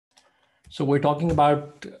So we're talking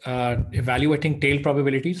about evaluating tail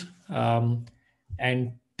probabilities.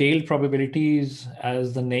 And tail probabilities,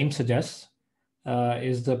 as the name suggests,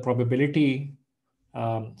 is the probability.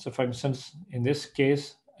 So for instance, in this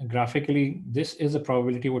case, graphically, this is the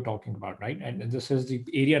probability we're talking about, right? And this is the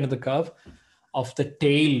area under the curve of the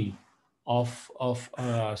tail of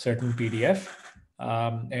a certain PDF.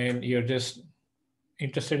 And you're just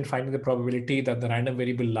interested in finding the probability that the random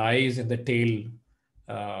variable lies in the tail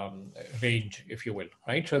range, if you will,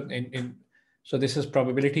 right? So so this is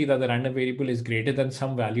probability that the random variable is greater than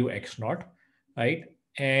some value x naught, right?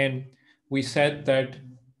 And we said that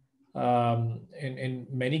in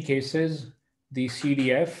many cases, the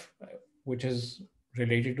CDF, which is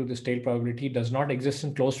related to this tail probability, does not exist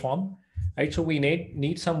in closed form, right? So we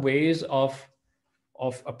need some ways of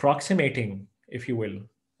approximating, if you will,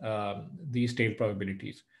 these tail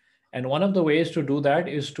probabilities. And one of the ways to do that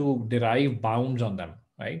is to derive bounds on them,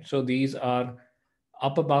 right? So these are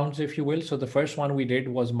upper bounds, if you will. So the first one we did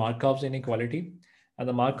was Markov's inequality. And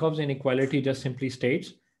the Markov's inequality just simply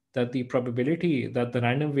states that the probability that the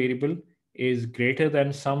random variable is greater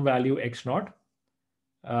than some value x naught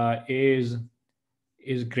is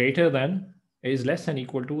less than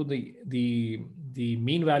equal to the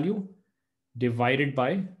mean value divided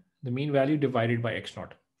by x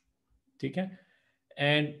naught. Okay?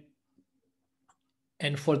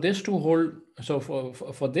 And for this to hold, so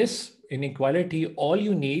for this inequality, all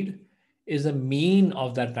you need is the mean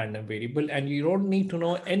of that random variable, and you don't need to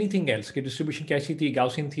know anything else. कि distribution कैसी थी,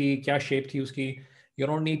 Gaussian थी, क्या shape थी उसकी. You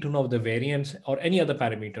don't need to know the variance or any other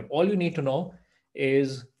parameter. All you need to know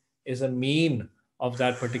is a mean of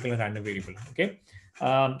that particular random variable. Okay,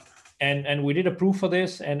 and we did a proof for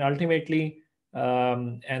this, and ultimately,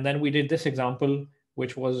 and then we did this example,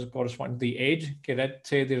 which was corresponding to the age. Okay, let's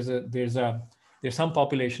say there's some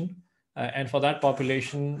population, and for that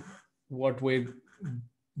population,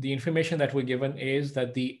 the information that we're given is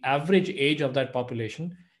that the average age of that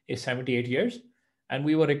population is 78 years, and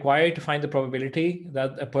we were required to find the probability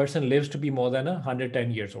that a person lives to be more than 110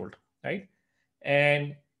 years old, right?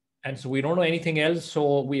 And so we don't know anything else,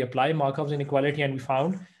 so we apply Markov's inequality, and we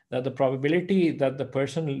found that the probability that the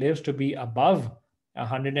person lives to be above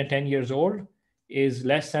 110 years old is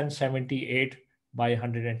less than 78 by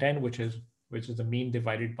 110, which is the mean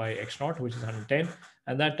divided by x naught, which is 110,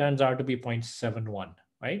 and that turns out to be 0.71,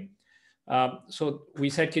 right? So we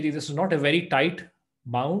said, Kitty, this is not a very tight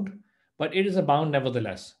bound, but it is a bound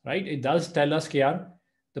nevertheless, right? It does tell us, Kiar,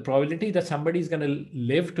 the probability that somebody is going to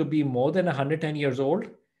live to be more than 110 years old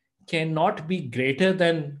cannot be greater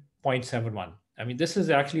than 0.71. I mean, this is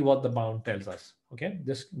actually what the bound tells us, okay?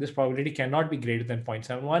 This probability cannot be greater than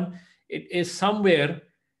 0.71. It is somewhere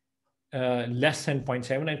less than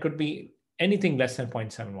 0.7, and could be anything less than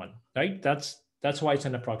 0.71, right? That's why it's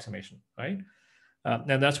an approximation, right?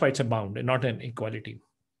 And that's why it's a bound and not an equality.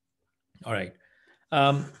 All right.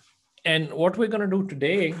 And what we're going to do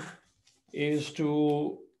today is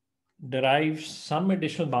to derive some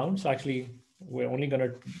additional bounds. Actually, we're only going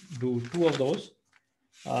to do two of those.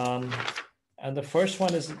 And the first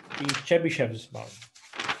one is the Chebyshev's bound.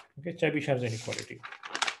 Okay, Chebyshev's inequality.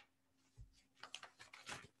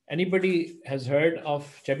 Anybody has heard of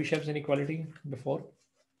Chebyshev's inequality before?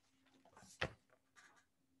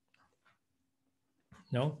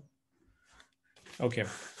 No? Okay.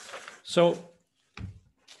 So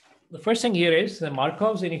the first thing here is the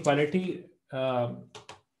Markov's inequality.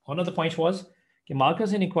 One of the points was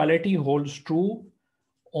Markov's inequality holds true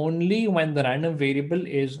only when the random variable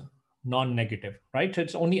is non-negative, right? So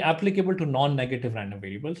it's only applicable to non-negative random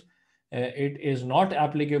variables. It is not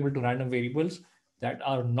applicable to random variables that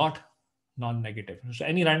are not non-negative. So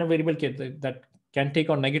any random variable that can take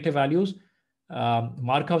on negative values,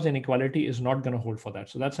 Markov's inequality is not going to hold for that.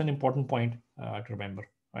 So that's an important point to remember,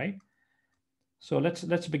 right? So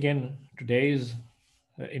let's begin today's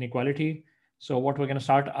inequality. So what we're going to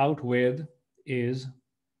start out with is,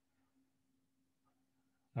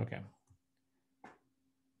 okay.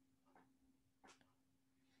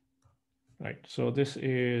 Right, so this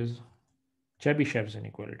is Chebyshev's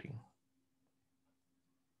inequality.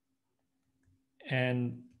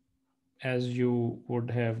 And as you would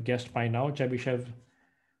have guessed by now, Chebyshev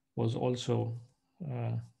was also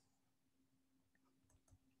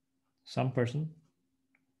some person,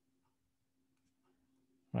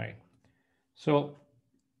 right? So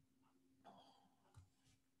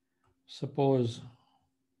suppose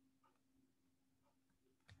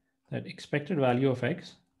that expected value of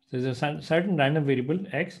x, there's a certain random variable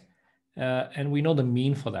x, and we know the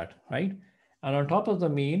mean for that, right? And on top of the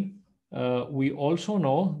mean, we also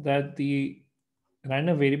know that the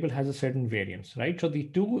random variable has a certain variance, right? So the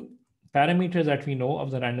two parameters that we know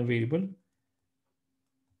of the random variable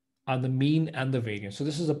are the mean and the variance. So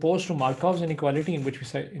this is opposed to Markov's inequality, in which we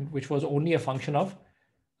said, which was only a function of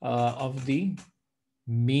the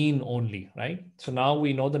mean only, right? So now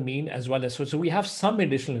we know the mean as well as, so we have some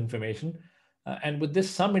additional information. And with this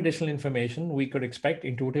some additional information, we could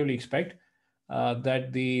intuitively expect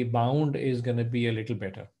that the bound is going to be a little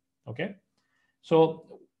better, okay?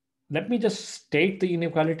 So let me just state the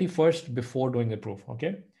inequality first before doing the proof,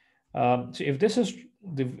 okay? So if this is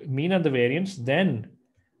the mean and the variance, then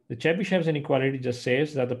the Chebyshev's inequality just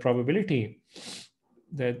says that the probability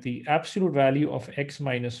that the absolute value of x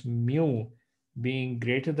minus mu being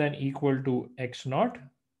greater than equal to x naught,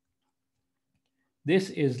 this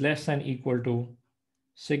is less than equal to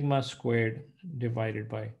sigma squared divided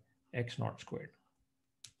by x naught squared,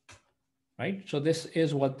 right? So this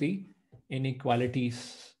is what the inequality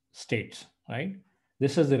states, right?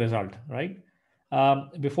 This is the result, right?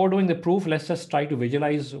 Before doing the proof, let's just try to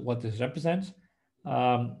visualize what this represents.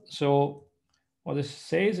 So what this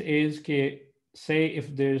says is, say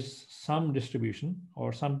if there's some distribution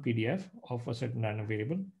or some PDF of a certain random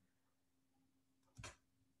variable,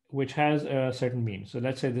 which has a certain mean. So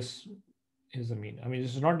let's say this is the mean. I mean,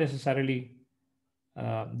 this is not necessarily,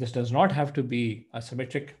 this does not have to be a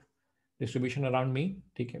symmetric distribution around mean,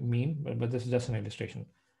 but this is just an illustration.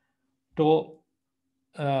 So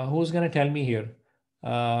who's going to tell me here,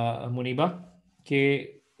 Muniba,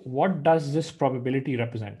 what does this probability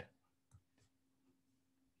represent?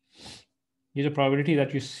 Is a probability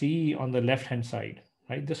that you see on the left-hand side,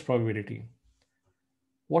 right? This probability.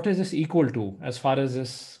 What is this equal to as far as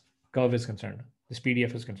this curve is concerned, this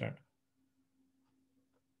PDF is concerned?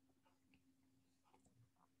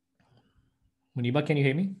 Muniba, can you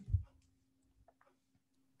hear me?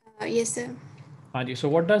 Yes, sir. So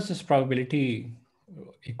what does this probability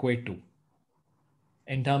equate to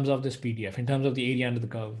in terms of this PDF, in terms of the area under the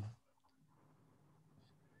curve?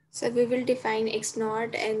 So we will define x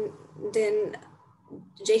naught, and then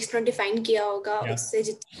जो x naught define किया होगा उससे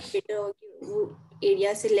जितना greater होगी वो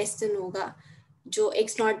area से less than होगा. जो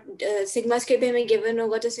x naught sigma square पे हमें given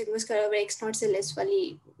होगा तो sigma square over x naught से less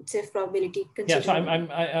वाली सिर्फ probability consider. Yeah, so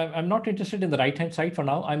I'm not interested in the right hand side for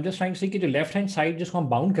now. I'm just trying to see कि जो left hand side जिसको हम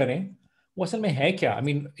bound करें वो असल में है क्या? I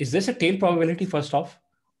mean, is this a tail probability first off?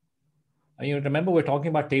 I mean, remember we're talking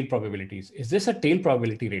about tail probabilities. Is this a tail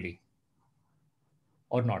probability really?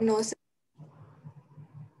 Or not? No, sir.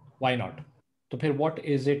 Why not? So फिर what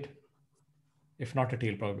is it if not a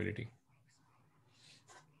tail probability?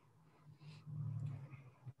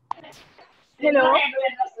 Hello.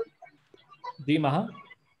 Ji Maha?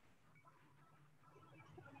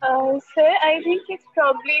 Sir, I think it's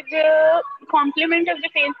probably the complement of the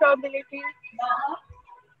tail probability.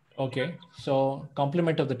 Okay, so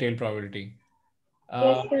complement of the tail probability.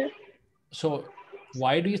 Yes, sir. So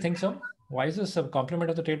why do you think so? Why is this a complement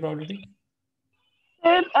of the tail probability?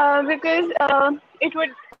 Sir, because it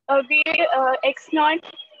would be x naught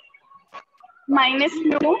minus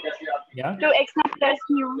mu to x naught plus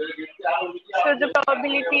mu. So the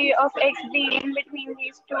probability of x being in between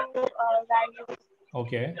these two values.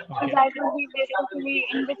 Okay. So that would be basically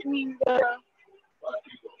in between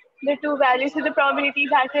the two values. So the probability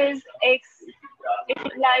that is x, it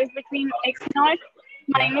lies between x naught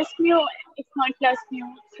minus mu, x naught plus mu.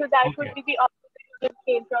 So that would be the opposite of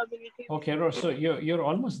tail probability. Okay, so you're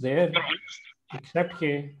almost there, except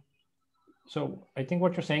K. So I think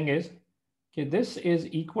what you're saying is, this is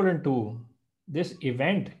equivalent to, this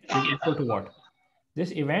event is equal to what?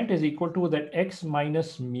 This event is equal to that x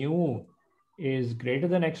minus mu is greater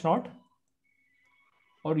than x naught,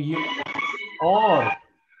 or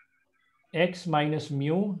x minus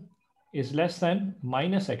mu is less than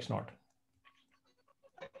minus x naught,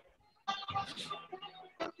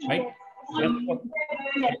 right? That's what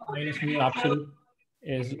x minus mu absolute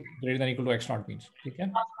is greater than equal to x naught means.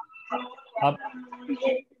 Okay.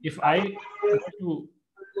 If I were to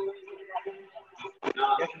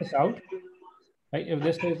check this out, right? If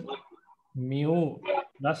this is mu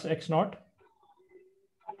plus x naught,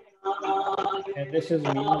 and this is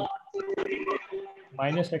mu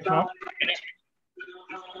minus x naught.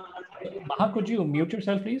 Maha, could you mute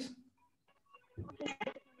yourself, please?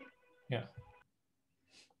 Yeah.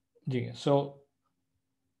 So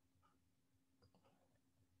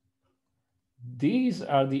these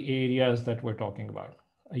are the areas that we're talking about,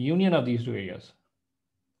 a union of these two areas.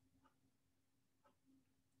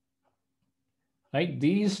 Right?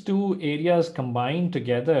 These two areas combined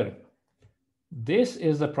together, this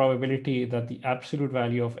is the probability that the absolute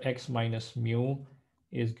value of x minus mu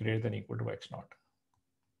is greater than equal to x naught.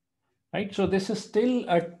 right? So this is still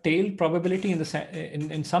a tail probability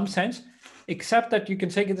in some sense, except that you can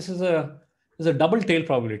say this is a double tail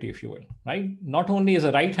probability, if you will, right? Not only is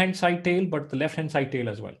a right-hand side tail, but the left-hand side tail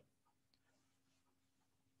as well.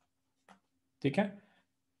 Okay?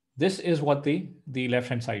 This is what the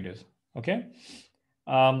left-hand side is, okay?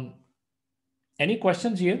 Any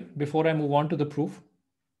questions here before I move on to the proof?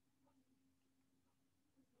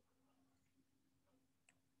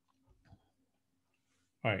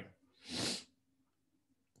 All right.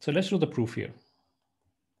 So let's do the proof here.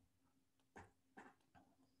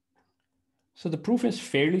 So the proof is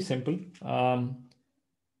fairly simple and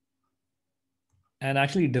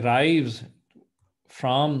actually derives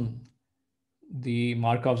from the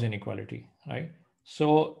Markov's inequality, right?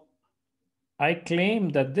 So I claim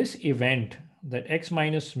that this event, that x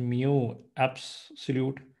minus mu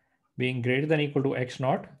absolute being greater than or equal to x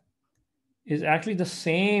naught, is actually the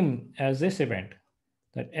same as this event,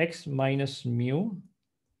 that x minus mu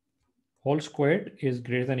whole squared is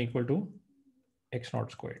greater than or equal to x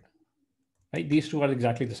naught squared, right? These two are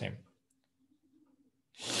exactly the same.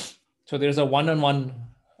 So there's a one-on-one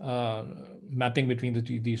mapping between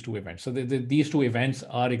these two events. So these two events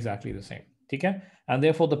are exactly the same, okay? And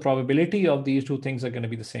therefore the probability of these two things are going to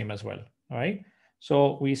be the same as well, all right?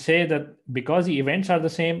 So we say that because the events are the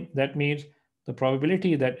same, that means the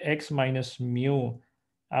probability that x minus mu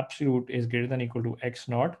absolute is greater than or equal to x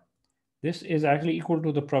naught, this is actually equal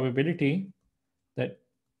to the probability that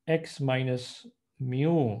x minus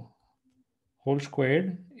mu whole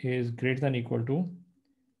squared is greater than or equal to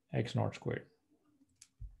x naught squared.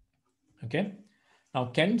 Okay. Now,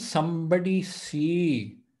 can somebody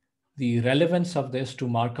see the relevance of this to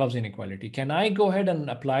Markov's inequality? Can I go ahead and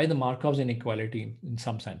apply the Markov's inequality in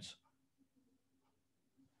some sense?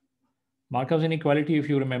 Markov's inequality, if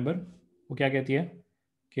you remember, वो क्या कहती है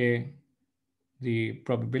कि the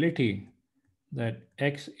probability that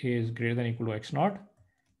x is greater than or equal to x naught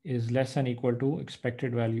is less than or equal to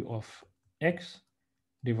expected value of x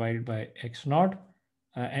divided by x naught,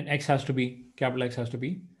 and x has to be, capital X has to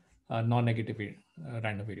be a non-negative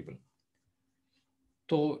random variable.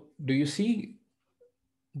 So do you see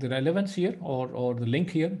the relevance here or the link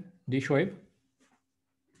here, Shoaib?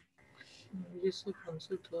 ये सब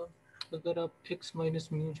answer था अगर आप x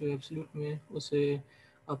minus mu जो absolute में उसे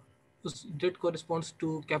आप उस that corresponds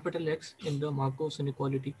to capital X in the Markov's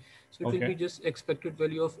inequality, so it will be just expected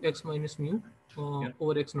value of x minus mu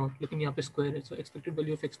over x naught, लेकिन यहाँ पे square है, so expected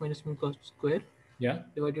value of x minus mu का square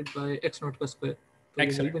divided by x naught का square, तो ये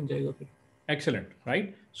वही बन जाएगा फिर. Excellent,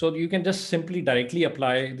 right? So you can just simply directly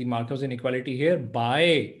apply the Markov's inequality here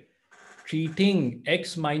by treating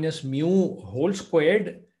x minus mu whole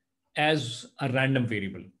squared as a random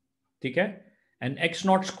variable. Okay? And x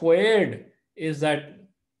naught squared is that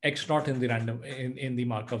x naught in the random in the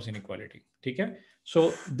Markov's inequality. Okay?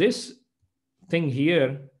 So this thing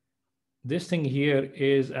here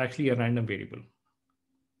is actually a random variable,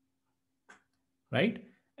 right?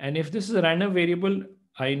 And if this is a random variable,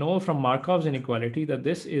 I know from Markov's inequality that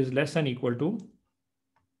this is less than equal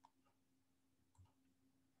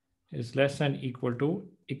to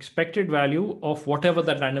expected value of whatever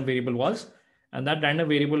that random variable was, and that random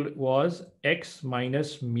variable was x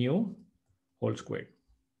minus mu whole squared,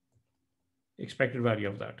 expected value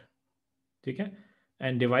of that, okay?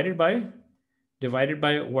 And divided by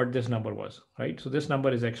what this number was, right? So this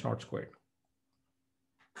number is x naught squared,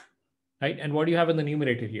 right? And what do you have in the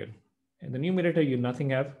numerator here? In the numerator, you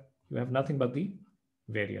have nothing but the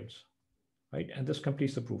variance, right? And this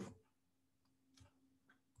completes the proof.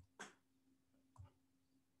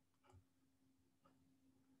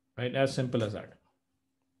 Right, as simple as that.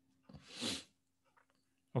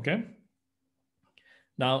 Okay.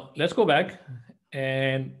 Now let's go back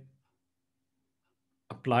and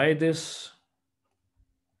apply this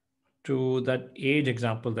to that age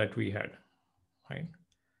example that we had, right?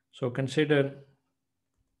 So consider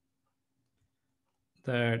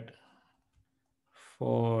that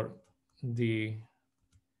for the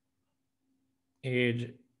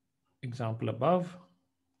age example above,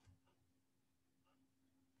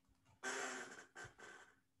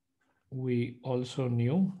 we also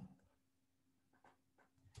knew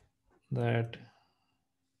that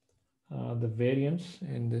the variance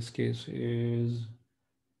in this case is,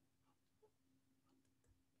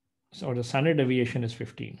 so the standard deviation is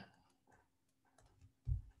 15,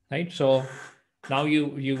 right? So now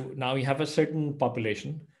you have a certain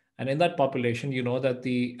population, and in that population, you know that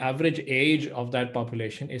the average age of that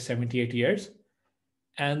population is 78 years,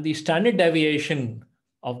 and the standard deviation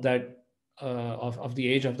of that of the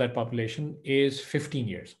age of that population is 15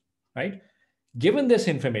 years, right? Given this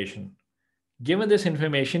information, given this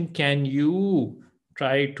information, can you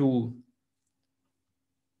try to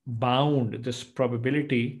bound this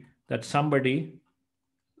probability that somebody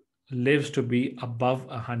lives to be above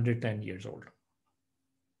 110 years old?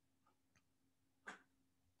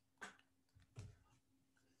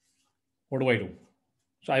 What do I do?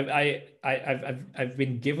 So I've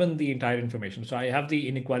been given the entire information. So I have the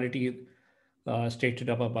inequality stated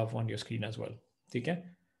up above on your screen as well. Okay.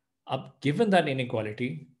 Given that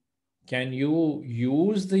inequality, can you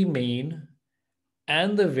use the mean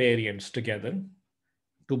and the variance together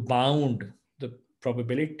to bound the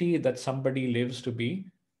probability that somebody lives to be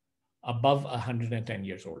above 110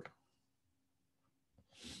 years old?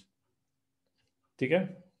 Okay.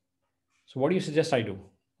 So what do you suggest I do?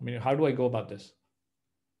 I mean, how do I go about this?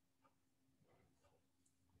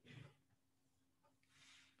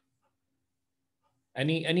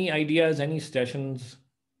 Any ideas, any suggestions?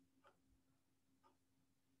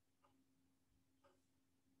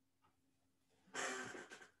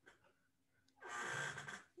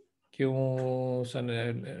 Do you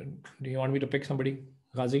want me to pick somebody?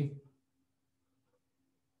 Ghazi?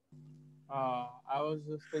 I was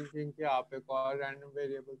just thinking कि आप एक और random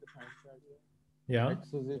variable define कर दिया. Yeah.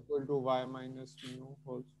 X is equal to y minus mu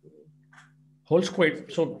whole square. Whole square.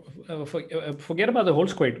 So forget about the whole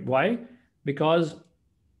square. Why? Because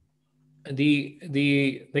the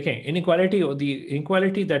inequality, or the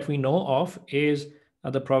inequality that we know of is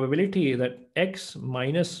the probability that x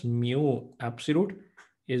minus mu absolute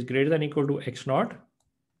is greater than equal to x naught.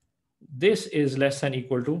 This is less than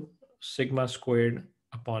equal to sigma squared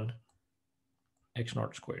upon x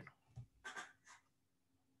naught squared.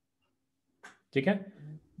 Okay?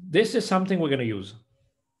 This is something we're going to use.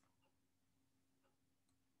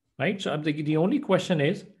 Right? So the only question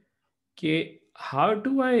is, okay, how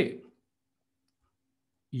do I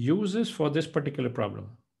use this for this particular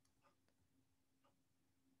problem?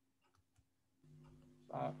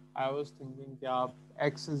 I was thinking कि आप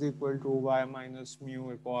x is equal to y minus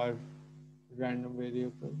mu एक और random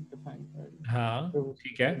variable define कर दें. हाँ,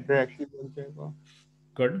 ठीक है. Directly बन जाएगा.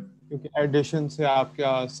 Good. क्योंकि addition से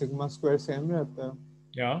आपका sigma square same रहता है.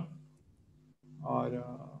 Yeah. और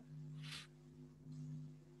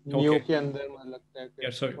mu के अंदर मुझे लगता है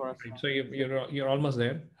कि थोड़ा सा. So you're almost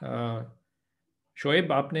there.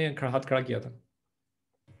 Shoaib, आपने हाथ खड़ा किया था.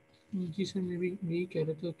 जी सर, मैं भी यही कह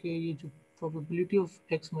रहा था कि ये जो probability of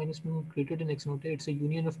x minus mu greater than x naught है, it's a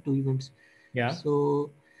union of two events. Yeah.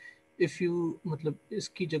 So if you मतलब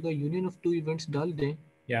इसकी जगह union of two events डाल दें,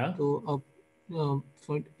 Yeah. तो आप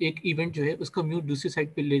एक event जो है उसका mu दूसरी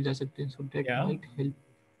side पे ले जा सकते हैं. So that might help.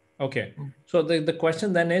 Okay. So the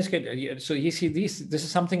question then is, so you see this is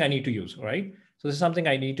something I need to use, right? So this is something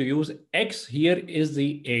I need to use. X here is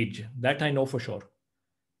the age. That I know for sure.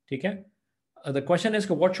 Okay? The question is,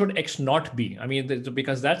 what should X naught be? I mean,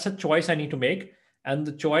 because that's a choice I need to make. And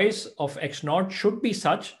the choice of X naught should be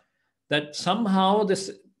such that somehow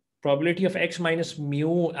this probability of X minus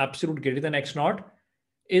mu absolute greater than X naught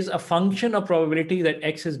is a function of probability that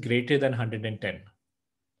X is greater than 110.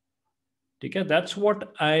 Okay? That's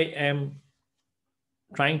what I am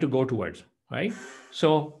trying to go towards, right?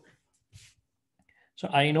 So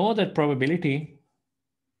I know that probability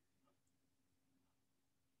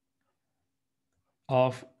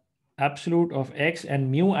of absolute of X and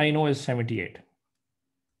mu I know is 78.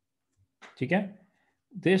 Okay?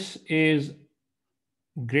 This is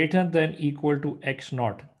greater than equal to X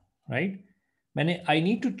naught, right? I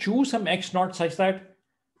need to choose some X naught such that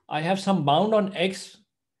I have some bound on X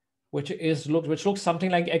which looks something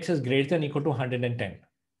like X is greater than equal to 110,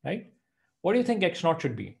 right? What do you think X naught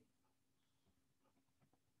should be?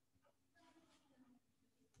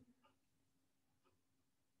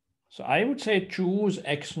 So I would say choose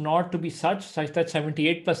X naught to be such that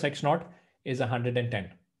 78 plus X naught is 110.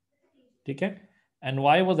 Okay? And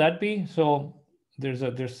why would that be? So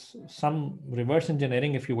there's some reverse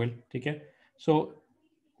engineering, if you will. Okay? So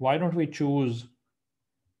why don't we choose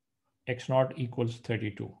X naught equals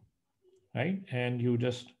 32, right? And you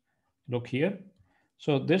just look here.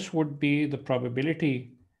 So this would be the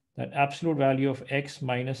probability that absolute value of X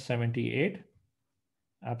minus 78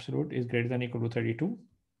 absolute is greater than equal to 32.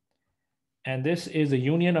 And this is the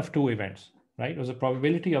union of two events, right? It was a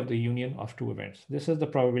probability of the union of two events. This is the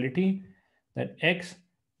probability that X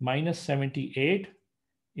minus 78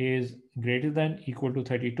 is greater than equal to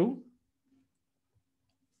 32,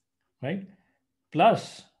 right?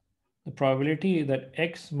 Plus the probability that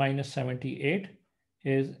X minus 78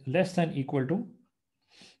 is less than equal to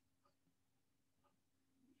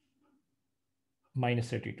minus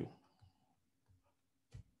 32.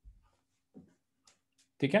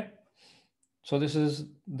 Okay? So this is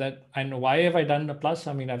that. And why have I done a plus?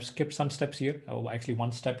 I mean, I've skipped some steps here. Oh, actually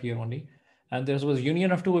one step here only. And this was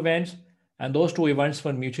union of two events, and those two events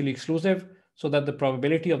were mutually exclusive, so that the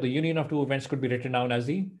probability of the union of two events could be written down as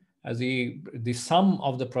the sum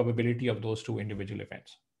of the probability of those two individual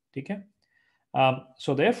events. Okay.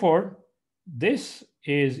 So therefore, this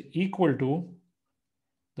is equal to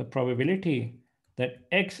the probability that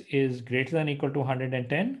x is greater than or equal to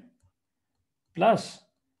 110 plus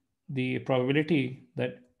the probability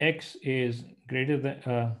that x is greater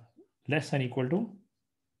than less than or equal to,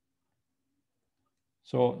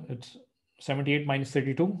 so it's 78 minus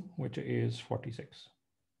 32, which is 46.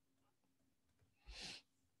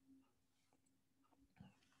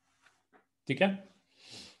 Okay.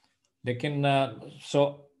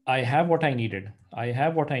 So I have what I needed.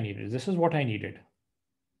 This is what I needed.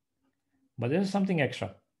 But this is something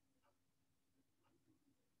extra.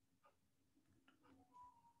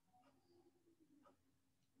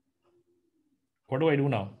 What do I do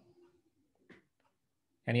now?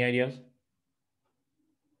 Any ideas?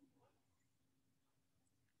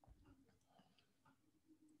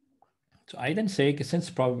 So I then say, since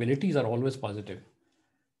probabilities are always positive,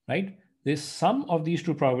 right? This sum of these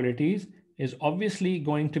two probabilities is obviously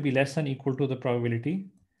going to be less than or equal to the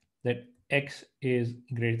probability that x is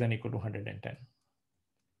greater than or equal to 110.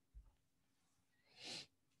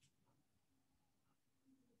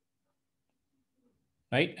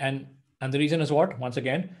 Right? And the reason is what? Once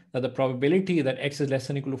again, that the probability that x is less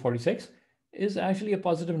than or equal to 46 is actually a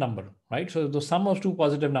positive number, right? So the sum of two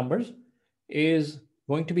positive numbers is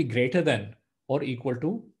going to be greater than or equal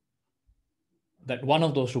to that one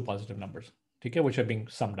of those two positive numbers, okay, which are being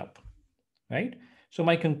summed up, right? So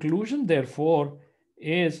my conclusion, therefore,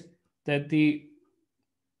 is that the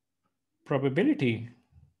probability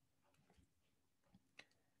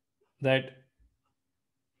that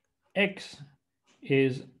x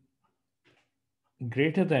is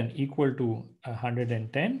greater than or equal to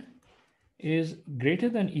 110 is greater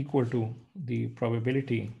than or equal to the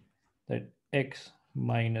probability that x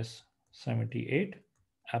minus 78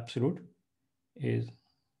 absolute is,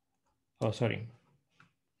 oh, sorry.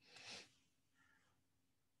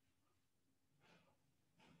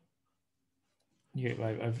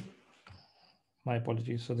 Yeah, my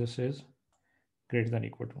apologies. So this is greater than or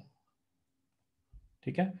equal to.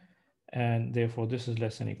 Okay? And therefore this is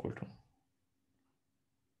less than or equal to.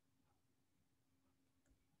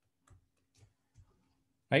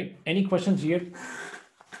 Right? Any questions here?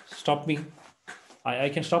 Stop me. I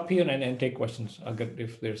can stop here and take questions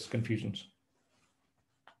if there's confusions.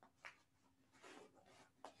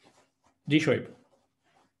 Ji Shoaib.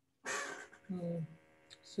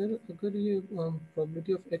 Sir अगर ये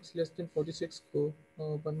probability of x less than 46 को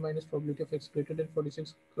 1 minus probability of x greater than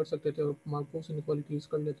 46 कर सकते थे और मार्कोव्स inequality use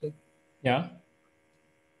कर लेते. Yeah.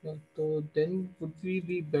 तो then would we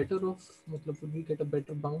be better off, मतलब would we get a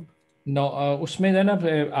better bound? No, उसमें है ना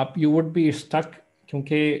आप you would be stuck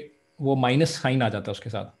क्योंकि वो माइनस साइन आ जाता है उसके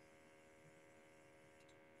साथ.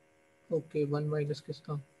 Okay, 1 minus के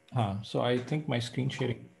साथ. हाँ, so I think my screen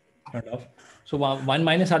sharing turned off. So 1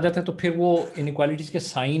 minus आ जाता है तो फिर वो inequalities के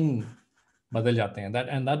साइन बदल जाते हैं.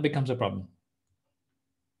 That becomes a problem.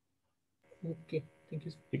 Okay, thank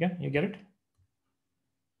you. ठीक है, you get it?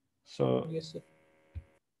 So yes sir.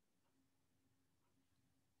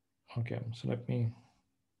 Okay, so let me.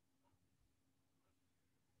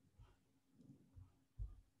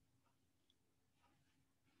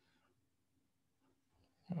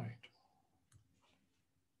 All right.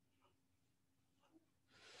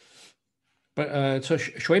 But so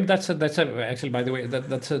Shoaib, that's actually, by the way,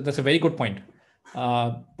 that's a very good point.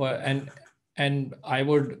 But and I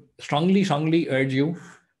would strongly urge you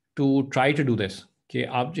to try to do this. Okay,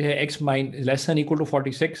 आप जो है x less than equal to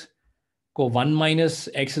 46 को 1 minus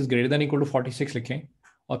x is greater than equal to 46 लिखें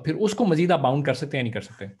और फिर उसको मजीद आप bound कर सकते हैं नहीं कर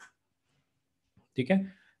सकते. ठीक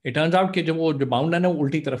है. It turns out कि जो बाउंड है ना वो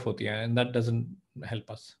उल्टी तरफ होती है and that doesn't help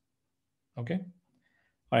us. Okay.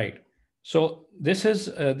 All right. So this is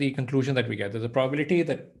the conclusion that we get. There's a probability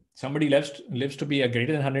that somebody lives to be a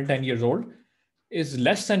greater than 110 years old is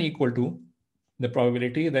less than equal to the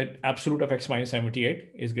probability that absolute of x minus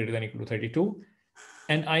 78 is greater than equal to 32.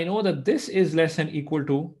 And I know that this is less than equal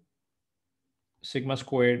to sigma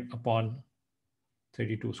squared upon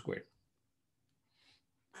 32 squared.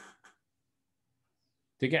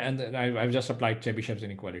 Okay, and I've just applied Chebyshev's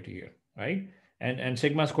inequality here, right? And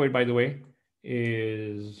sigma squared, by the way,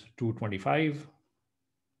 is 225.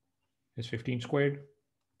 Is 15 squared.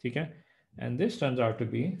 Okay, and this turns out to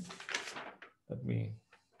be, let me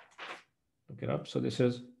look it up. So this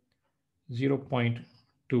is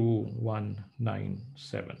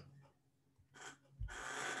 0.2197.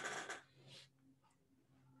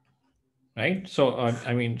 right? So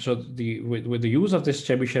I mean, so with the use of this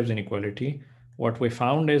Chebyshev's inequality, what we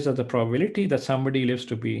found is that the probability that somebody lives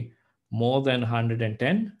to be more than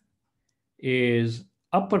 110 is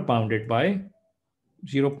upper bounded by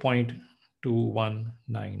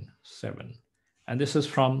 0.2197. And this is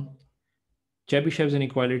from Chebyshev's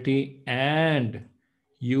inequality and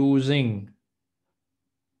using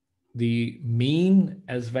the mean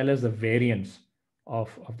as well as the variance of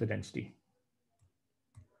the density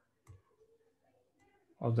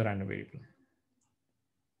of the random variable.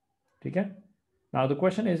 Okay? Now the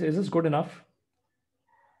question is this good enough?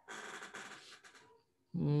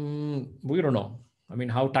 We don't know. I mean,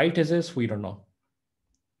 how tight is this? We don't know,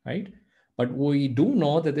 right? But we do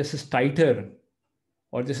know that this is tighter,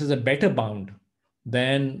 or this is a better bound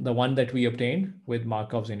than the one that we obtained with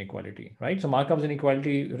Markov's inequality, right? So Markov's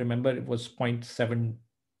inequality, remember, it was 0.72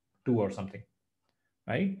 or something,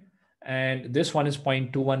 right? And this one is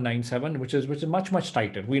 0.2197, which is much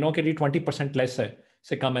tighter. We know that 20% less se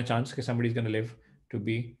kam hai chance that somebody is going to live to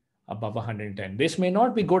be above 110. This may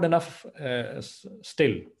not be good enough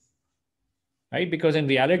still, right? Because in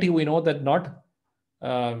reality, we know that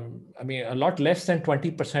I mean, a lot less than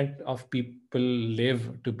 20% of people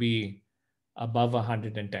live to be above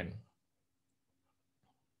 110.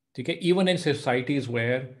 Okay? Even in societies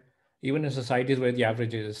where the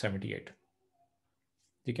average is 78.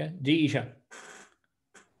 Okay? Ji Isha.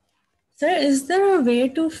 Sir, is there a way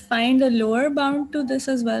to find a lower bound to this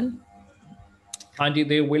as well? Anji,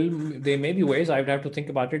 there may be ways. I would have to think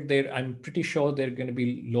about it. I'm pretty sure there are going to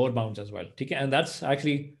be lower bounds as well. Okay? And that's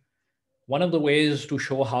actually one of the ways to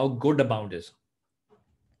show how good a bound is,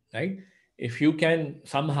 right? If you can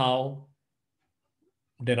somehow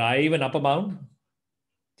derive an upper bound,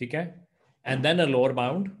 okay, and then a lower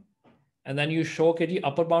bound, and then you show that the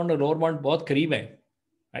upper bound and lower bound both kareeb hai,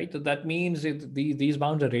 right? So that means these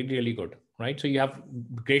bounds are really good, right? So you have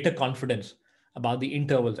greater confidence about the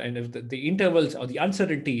intervals, and if the intervals or the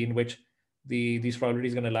uncertainty in which these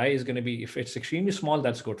probabilities going to lie is going to be, if it's extremely small,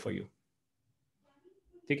 that's good for you.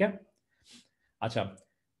 Okay? Acha.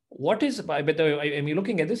 What is, I mean,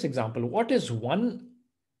 looking at this example, what is one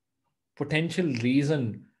potential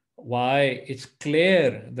reason why it's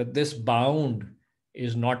clear that this bound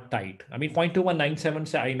is not tight? I mean, 0.2197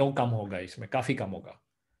 se I know kam hoga isme, kafi kam hoga.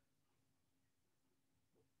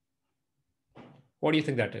 What do you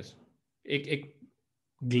think that is? एक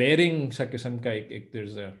glaring सा किस्म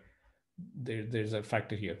का there's a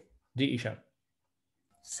factor here. Ji Isha.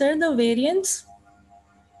 Sir, the variance?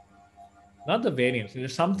 Not the variance.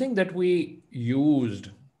 There's something that we used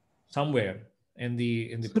somewhere in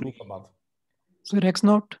the proof above. So X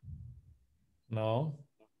naught? No.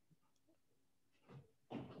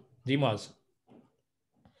 Jimaz.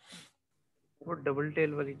 वो double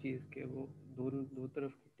tell वाली चीज के वो दो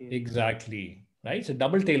तरफ की tell. Exactly. Right? So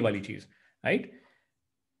double tail wali cheese, right?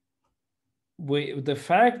 The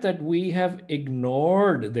fact that we have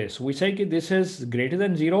ignored this, we say that this is greater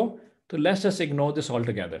than 0, so let's just ignore this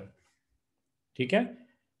altogether. Okay?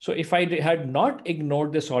 So if I had not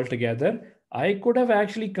ignored this altogether, I could have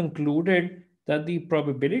actually concluded that the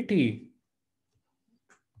probability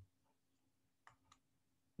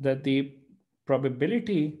that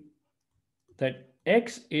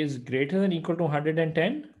X is greater than or equal to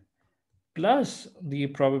 110 plus the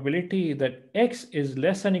probability that X is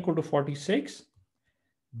less than or equal to 46,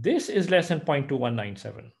 this is less than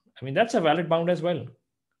 0.2197. I mean, that's a valid bound as well.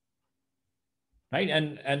 Right?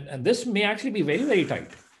 And this may actually be very, very tight.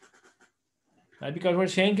 Right? Because we're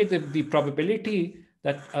saying that the probability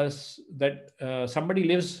that somebody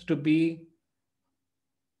lives to be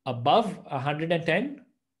above 110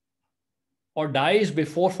 or dies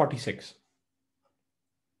before 46.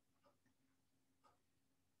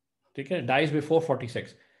 Okay, dies before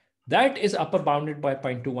 46. That is upper bounded by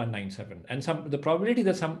 0.2197. And the probability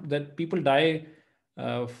that people die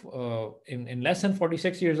in less than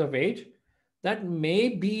 46 years of age, that may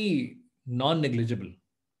be non-negligible.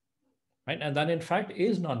 Right? And that in fact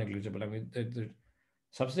is non-negligible. I mean,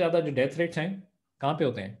 सबसे ज़्यादा जो death rates हैं कहाँ पे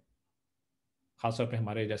होते हैं? खासतौर पे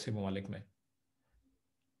हमारे जैसे ममालिक में,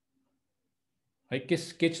 right?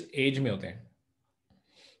 किस age में होते हैं?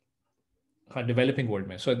 Developing world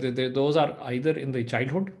में. So those are either in the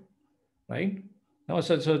childhood, right? No,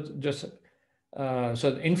 so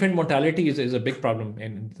infant mortality is a big problem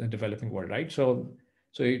in the developing world, right? So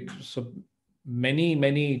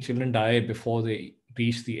many children die before they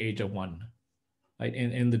reach the age of 1, right?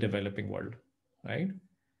 In the developing world, right?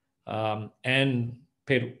 And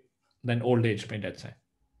then old age में deaths हैं.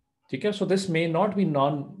 Okay, so this may not be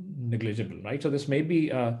non-negligible, right? So this may be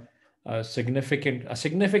a significant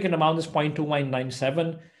amount, this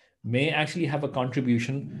 0.2197 may actually have a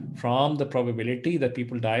contribution from the probability that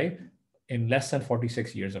people die in less than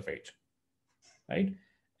 46 years of age, right?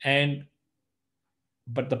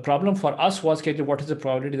 But the problem for us was that what is the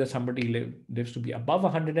probability that somebody lives to be above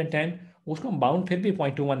 110? उसको हम bound फिर भी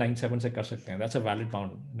 0.2197 से कर सकते हैं. That's a valid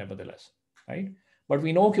bound nevertheless, right? But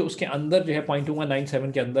we know कि उसके अंदर जो है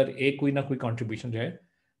 0.2197 के अंदर एक कोई ना कोई contribution जो है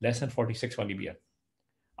less than 46 वाली भी है.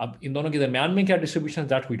 अब इन दोनों के दरमियान में क्या distribution,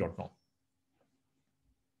 that we don't know,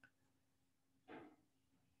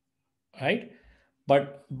 right?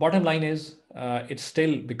 But bottom line is, it's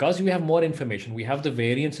still, because we have more information, we have the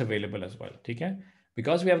variance available as well. Okay?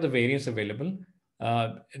 Because we have the variance available,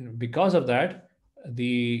 and because of that,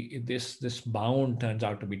 this bound turns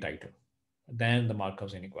out to be tighter than the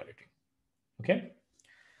Markov's inequality. Okay?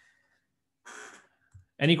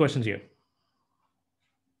 Any questions here?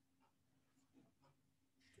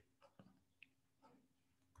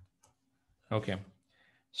 Okay.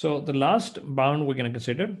 So the last bound we're going to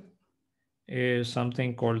consider is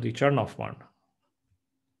something called the Chernoff bound.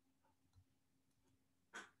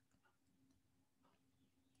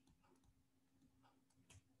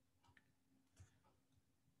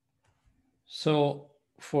 So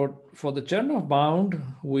for the Chernoff bound,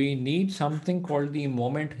 we need something called the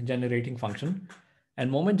moment generating function.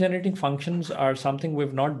 And moment generating functions are something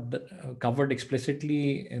we've not covered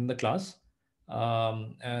explicitly in the class.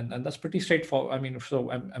 And that's pretty straightforward. I mean,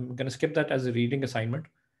 so I'm going to skip that as a reading assignment.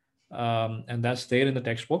 And that's there in the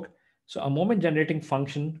textbook. So a moment generating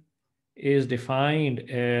function is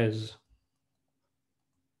defined as,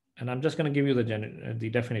 and I'm just going to give you the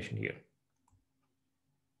definition here.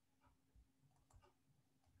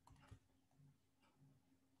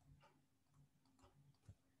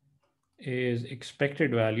 Is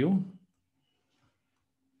expected value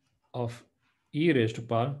of e raised to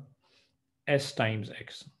power s times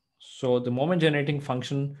x. So the moment generating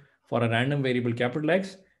function for a random variable capital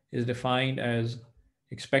X is defined as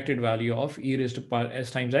expected value of e raised to power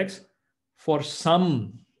s times x for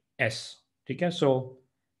some s. Okay, so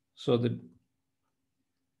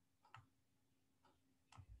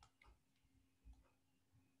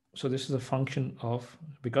this is a function of,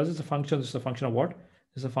 because it's a function, this is a function of what?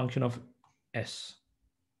 This is a function of s.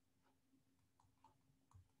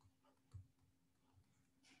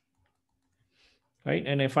 Right,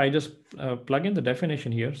 and if I just plug in the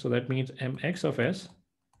definition here, so that means mx of s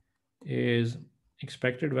is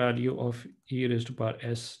expected value of e raised to power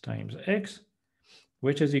s times x,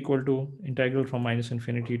 which is equal to integral from minus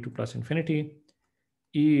infinity to plus infinity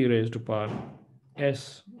e raised to power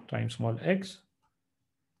s times small x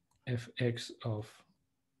fx of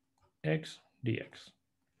x dx.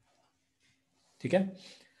 Okay,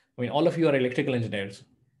 I mean, all of you are electrical engineers,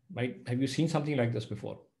 right? Have you seen something like this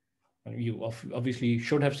before? You obviously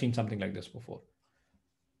should have seen something like this before.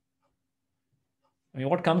 I mean,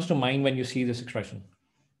 what comes to mind when you see this expression?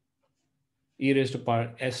 E raised to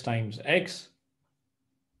power s times x,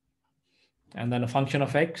 and then a function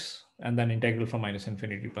of x, and then integral from minus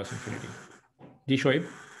infinity to plus infinity. Ji Shoaib?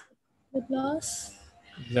 Laplace.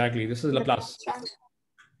 Exactly, this is Laplace.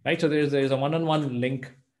 Right, so there's a one-on-one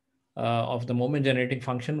link of the moment generating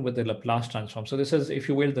function with the Laplace transform. So this is, if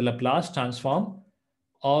you will, the Laplace transform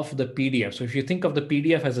of the PDF. So if you think of the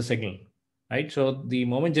PDF as a signal, right? So the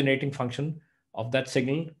moment generating function of that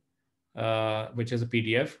signal, which is a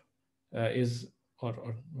PDF, is,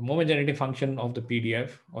 or moment generating function of the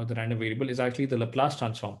PDF or the random variable is actually the Laplace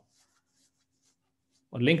transform,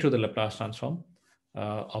 or linked to the Laplace transform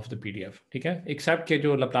of the PDF. Okay? Except that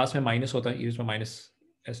जो Laplace में minus होता है, e to minus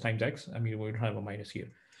s times x. I mean, we don't have a minus here.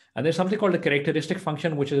 And there's something called a characteristic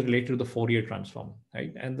function, which is related to the Fourier transform,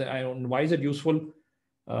 right? And why is it useful?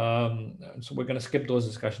 So we're going to skip those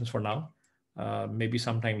discussions for now. Maybe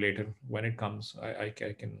sometime later when it comes, I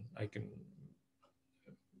can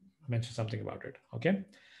mention something about it. Okay,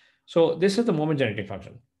 so this is the moment generating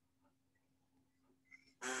function.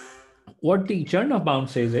 What the Chernoff bound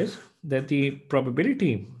says is that the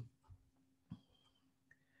probability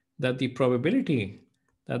that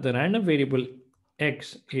the random variable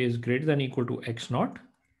x is greater than or equal to x naught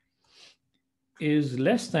is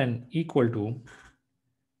less than or equal to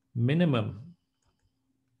minimum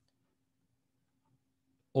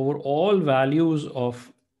over all values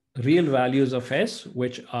of real values of s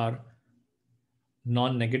which are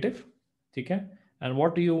non-negative. Okay, and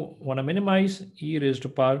what do you want to minimize? E raised to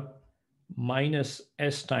power minus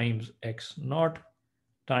s times x naught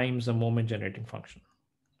times the moment generating function,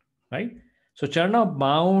 right? So Chernoff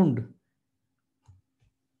bound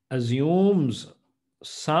assumes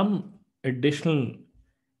some additional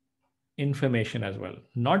information as well,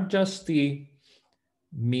 not just the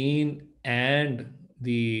mean and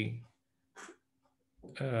the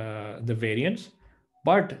variance,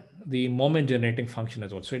 but the moment generating function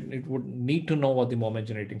as well. So it would need to know what the moment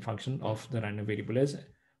generating function of the random variable is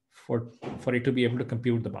for it to be able to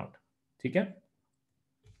compute the bound. Okay?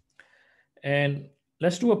 And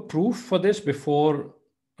let's do a proof for this before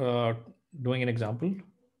doing an example.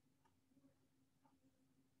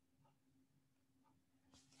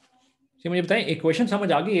 मुझे बताएं equation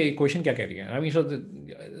समझ आ गई है, equation क्या कह रही है? I mean, so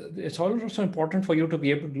it's also important for you to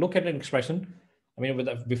be able to look at an expression. I mean,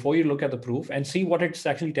 before you look at the proof and see what it's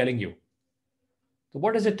actually telling you. So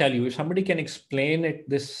what does it tell you? If somebody can explain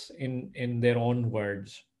this in their own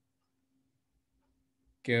words,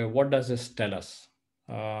 okay, what does this tell us?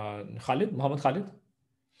 Khalid, Muhammad Khalid?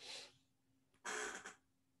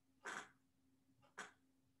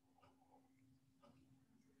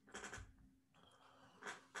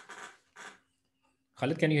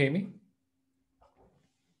 Khalid, can you hear me?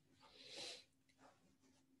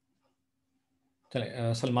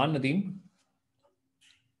 Salman Nadeem?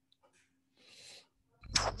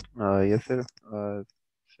 Yes, sir.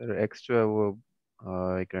 Sir, X जो है वो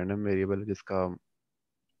एक random variable है जिसका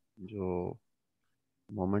जो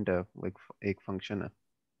moment है वो एक फंक्शन है.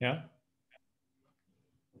 Yeah.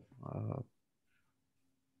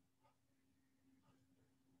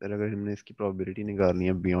 सर अगर हमने इसकी प्रोबेबिलिटी निकालनी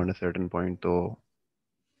है बियॉन्ड अ सर्टेन पॉइंट तो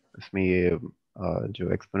इसमें ये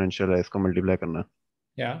जो एक्सपोनेंशियल है इसको मल्टीप्लाई करना है.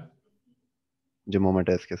 Yeah. जो मोमेंट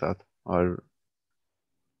है इसके साथ, और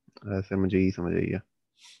ऐसे मुझे ही समझ आई है.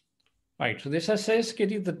 Right. So this says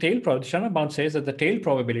the tail probability. Shannon bound says that the tail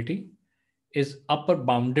probability is upper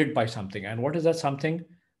bounded by something. And what is that something?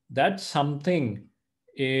 That something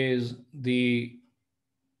is the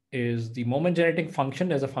moment generating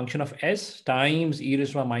function as a function of s times e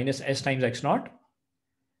raised to the minus s times x naught.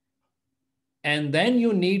 And then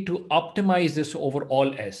you need to optimize this over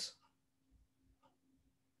all s.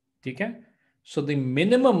 Okay? So the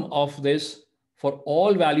minimum of this for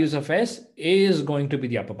all values of s is going to be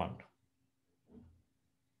the upper bound.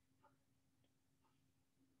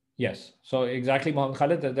 Yes. So exactly, Mohammed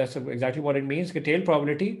Khalid, that's exactly what it means. The tail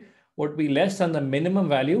probability would be less than the minimum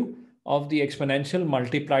value of the exponential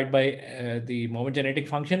multiplied by the moment generating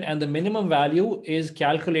function, and the minimum value is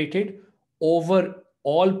calculated over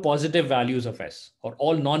all positive values of s or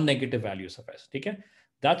all non-negative values of s. Okay?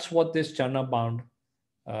 That's what this Chernoff bound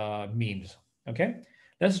means. Okay?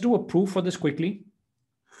 Let's do a proof for this quickly.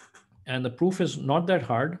 And the proof is not that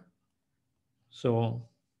hard. So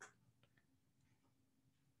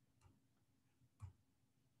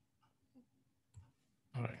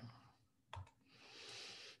all right.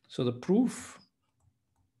 So the proof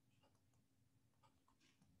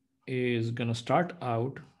is going to start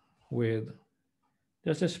out with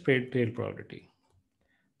just a straight tail probability.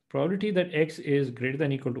 Probability that x is greater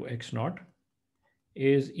than or equal to x naught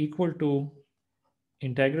is equal to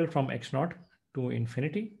integral from x naught to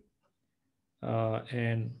infinity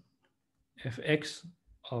and fx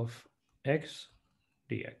of x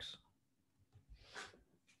dx.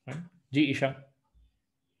 Right? Ji Isha.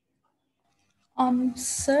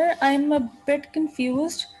 Sir, I'm a bit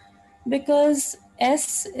confused because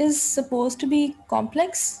S is supposed to be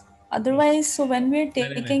complex. Otherwise, so when we're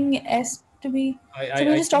taking S to be, so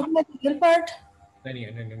we're just talking about the real part. No.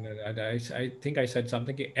 I think I said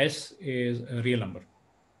something. S is a real number.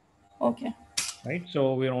 Okay. Right?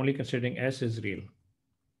 So we're only considering S is real.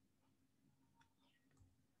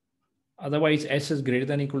 Otherwise, S is greater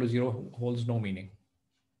than or equal to 0 holds no meaning.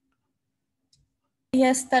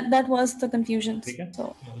 Yes, that was the confusion. Okay?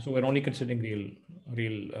 So we're only considering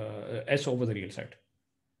real S over the real set.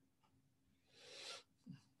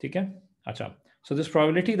 Okay? Achha. So this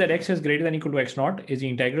probability that x is greater than or equal to x naught is the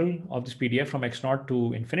integral of this PDF from x naught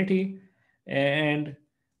to infinity. And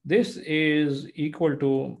this is equal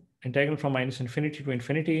to integral from minus infinity to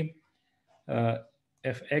infinity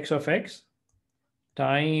fx of x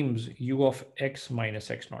times u of x minus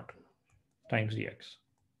x naught times dx.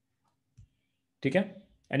 Okay?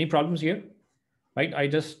 Any problems here? Right? I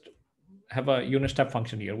just have a unit step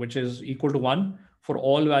function here, which is equal to 1 for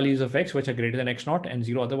all values of x which are greater than x naught and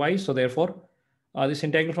 0 otherwise. So therefore, this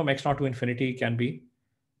integral from x naught to infinity can be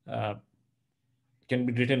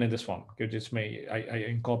written in this form. Because I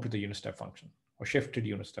incorporate the unit step function or shifted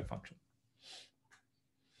unit step function.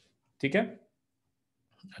 Okay?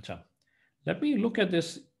 Achha. Let me look at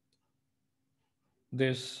this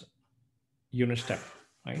unit step,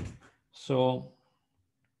 right? So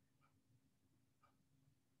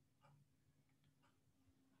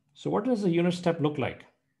what does the unit step look like?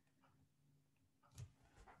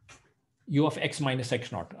 U of x minus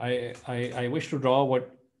x naught. I wish to draw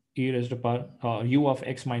what e raised to power u of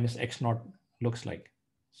x minus x naught looks like.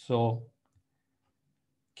 So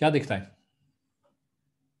क्या दिखता है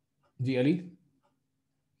जी Ali?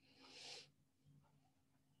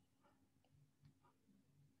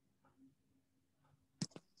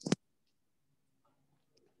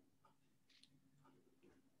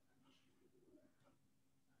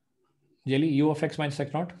 Jelly, u of x minus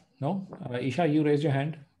x naught? No? Isha, you raised your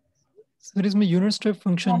hand. Sir, is my unit step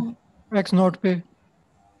function x naught पे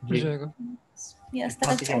हो जाएगा? Yes,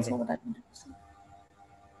 that's also what I meant.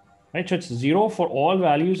 Right, so it's 0 for all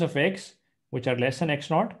values of x which are less than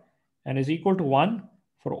x naught and is equal to 1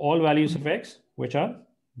 for all values of x which are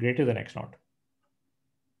greater than x naught.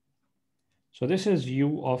 So this is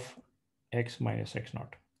u of x minus x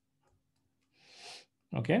naught.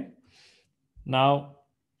 Okay. Now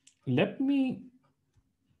let me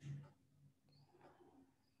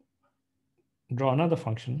draw another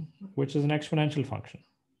function which is an exponential function.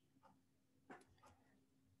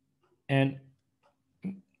 And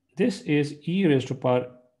this is e raised to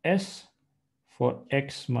power s for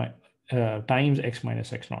x times x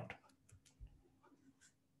minus x naught.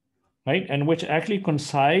 Right? And which actually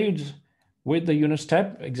coincides with the unit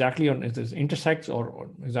step exactly on, it intersects or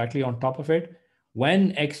exactly on top of it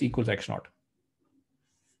when x equals x naught.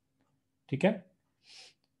 Okay?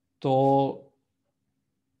 So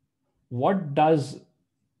what does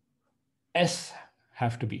s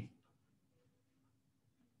have to be?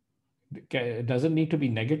 Does it need to be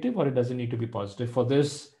negative or it doesn't need to be positive for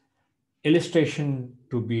this illustration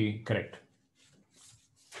to be correct?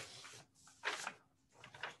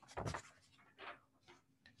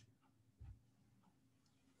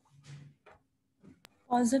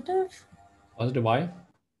 Positive. Positive, why?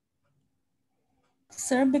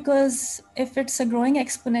 Sir, because if it's a growing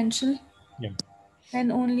exponential,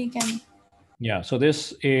 then only can. Yeah, so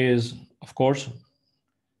this is, of course,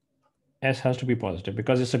 s has to be positive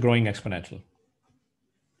because it's a growing exponential.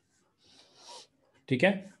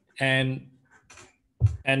 Okay? And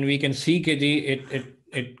we can see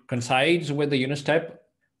it coincides with the unit step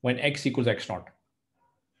when x equals x naught.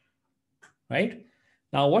 Right?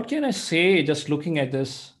 Now, what can I say just looking at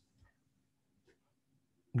this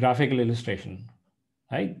graphical illustration?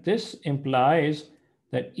 Right? This implies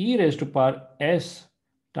that e raised to power s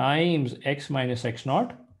times x minus x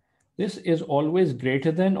naught, this is always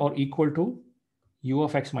greater than or equal to u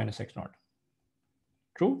of x minus x naught.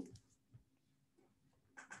 True?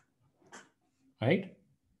 Right?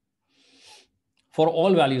 For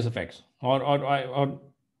all values of x,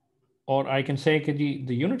 or I can say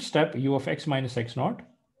the unit step u of x minus x naught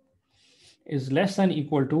is less than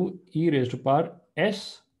equal to e raised to power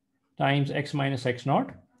s times x minus x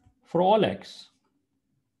naught for all x.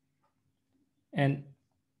 And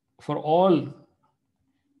for all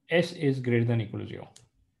s is greater than equal to 0.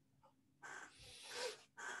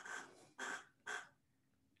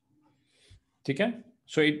 Okay?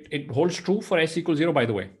 So it holds true for s equals 0, by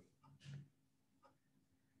the way.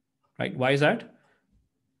 Right? Why is that?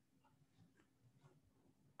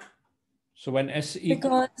 So when s equals...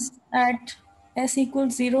 Because at s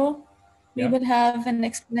equals 0, we will have an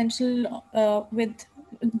exponential with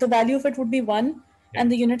the value of it would be 1 and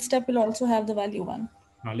the unit step will also have the value 1.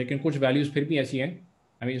 हाँ, लेकिन कुछ values फिर भी ऐसी हैं.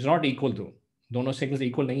 I mean, it's not equal to. दोनों signals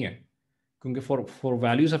equal नहीं है. क्योंकि for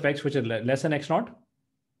values of x which are less than x naught,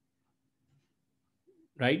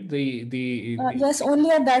 right? Yes,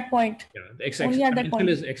 only at that point. Yeah,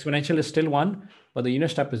 exponential is still 1, but the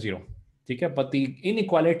unit step is 0. Okay? But the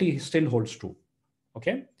inequality still holds true.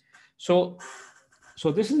 Okay? So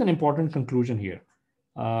this is an important conclusion here,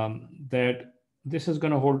 that this is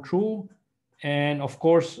going to hold true. And of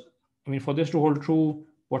course, I mean, for this to hold true,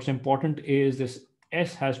 what's important is this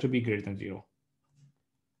s has to be greater than 0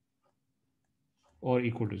 or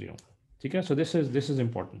equal to 0. Okay? So this is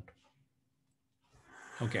important.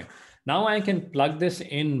 Okay. Now I can plug this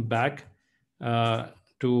in back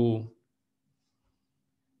to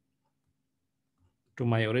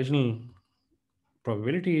my original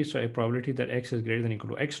probability. So a probability that x is greater than or equal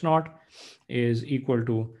to x naught is equal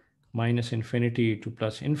to minus infinity to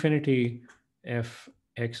plus infinity f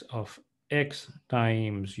x of x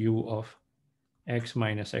times u of x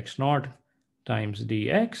minus x naught times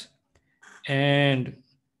dx. And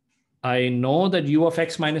I know that u of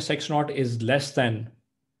x minus x naught is less than,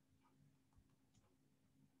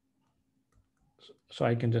 so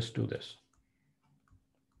I can just do this.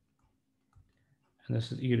 And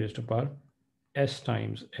this is e raised to power s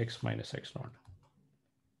times x minus x naught.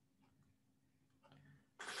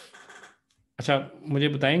 अच्छा, मुझे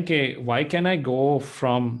बताएं कि why can I go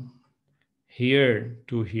from here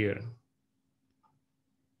to here?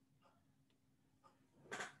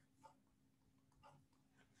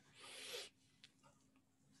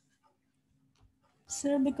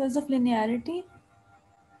 Sir, because of linearity.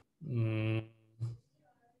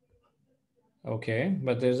 Okay,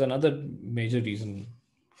 but there's another major reason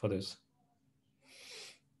for this.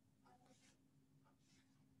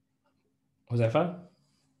 Huzaifa,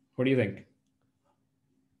 what do you think?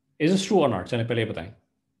 Is this true or not? चलिए पहले बताएं.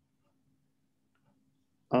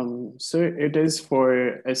 So it is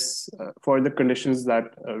for for the conditions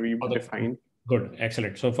that we defined. Good,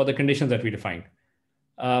 excellent. So for the conditions that we defined,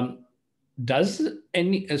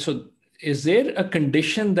 is there a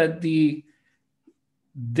condition that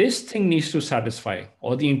this thing needs to satisfy,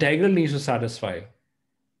 or the integral needs to satisfy,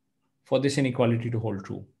 for this inequality to hold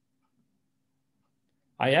true?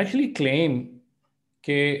 I actually claim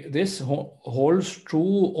that this holds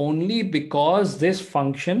true only because this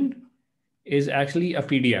function is actually a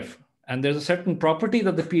PDF. And there's a certain property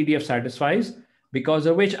that the PDF satisfies, because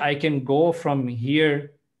of which I can go from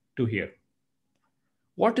here to here.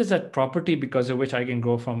 What is that property because of which I can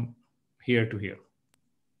go from here to here?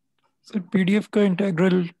 So PDF का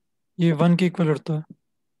integral ये 1 के equal होता है.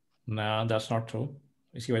 Nah, that's not true.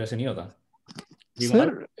 इसकी वजह से नहीं होता.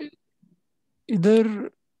 Sir, इधर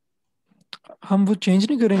हम वो change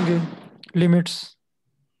नहीं करेंगे limits.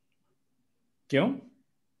 क्यों?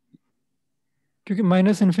 क्योंकि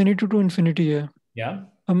 -infinity to infinity है. Yeah.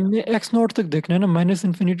 हमने x0 तक देखना है ना,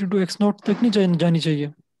 -infinity to x0 तक नहीं जानी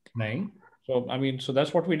चाहिए. नहीं. So, I mean, so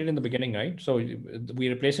that's what we did in the beginning, right? So we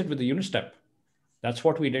replace it with the unit step. That's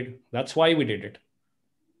what we did. That's why we did it.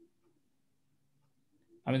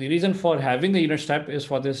 I mean, the reason for having the unit step is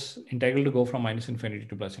for this integral to go from -infinity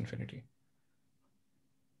to +infinity.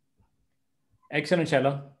 Excellent,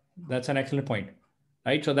 Shaila. That's an excellent point.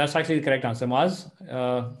 Right? So that's actually the correct answer. Maz,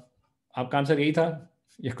 आपका answer यही था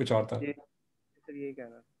या कुछ और था? यही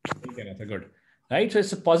कहना था. Good. Right? So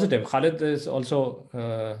it's a positive. Khalid is also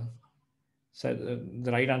said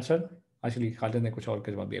the right answer. Actually, Khalid ने कुछ और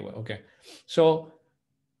के जवाब दिया हुआ. Okay. So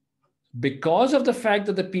because of the fact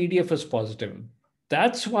that the PDF is positive,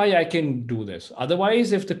 that's why I can do this.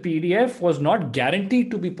 Otherwise, if the PDF was not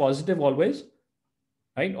guaranteed to be positive always,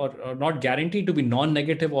 right, or not guaranteed to be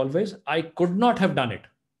non-negative always, I could not have done it.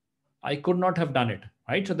 I could not have done it,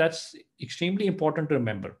 right? So that's extremely important to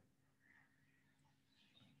remember.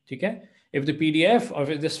 Okay? If the PDF or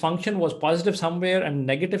if this function was positive somewhere and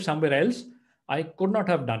negative somewhere else, I could not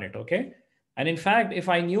have done it, okay? And in fact, if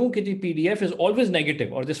I knew that the PDF is always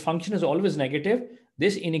negative or this function is always negative,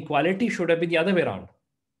 this inequality should have been the other way around,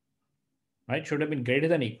 right? Should have been greater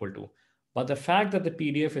than equal to. But the fact that the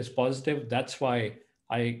PDF is positive, that's why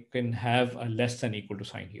I can have a less than equal to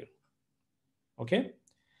sign here, okay?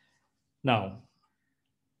 Now,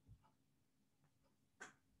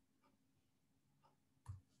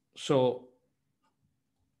 so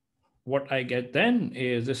what I get then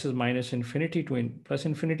is this is -infinity to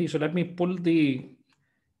 +infinity. So let me pull the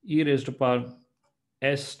e raised to power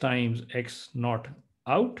s times x naught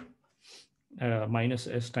out, minus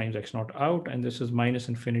s times x naught out, and this is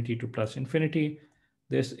 -infinity to +infinity.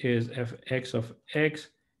 This is fx of x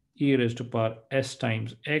e raised to power s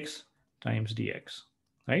times x times dx,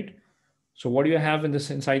 right? So what do you have in this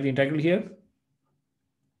inside the integral here?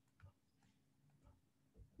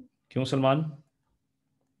 Kyun, Salman?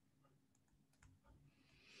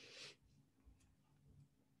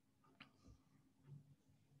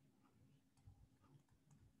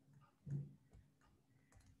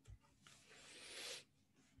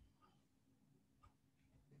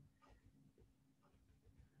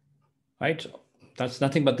 Right? So that's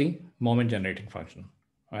nothing but the moment generating function,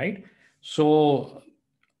 right? So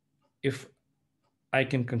if I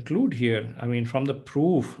can conclude here, I mean, from the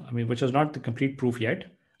proof, I mean, which is not the complete proof yet.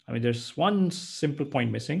 I mean, there's one simple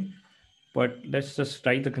point missing, but let's just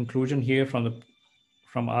write the conclusion here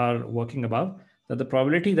from our working above, that the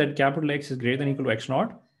probability that capital X is greater than or equal to x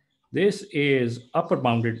naught, this is upper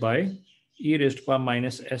bounded by e raised to power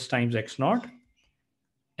minus s times x naught,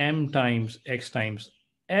 m times x times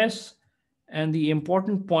s. And the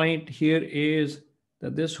important point here is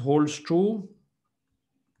that this holds true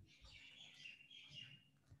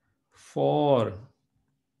for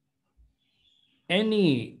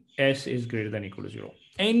any s is greater than or equal to 0.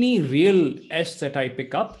 Any real s that I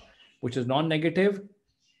pick up, which is non-negative,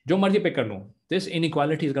 jo marzi pick kar lo, this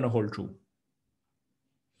inequality is going to hold true.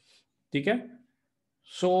 Okay?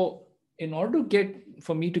 So in order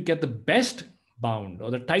for me to get the best bound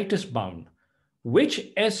or the tightest bound, which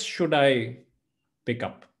s should I pick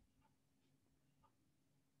up?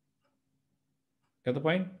 Get the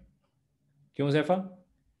point? Kyun, Zephyr?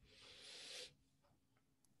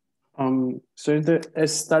 So the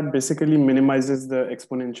s that basically minimizes the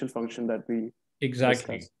exponential function that we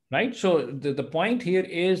exactly discussed. right? So the point here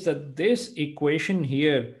is that this equation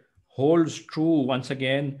here holds true once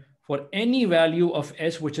again for any value of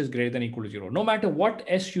s which is greater than or equal to 0. No matter what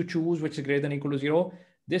s you choose which is greater than or equal to 0,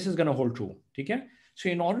 this is going to hold true. Okay? So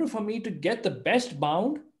in order for me to get the best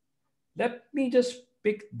bound, let me just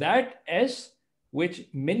pick that s which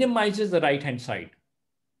minimizes the right-hand side,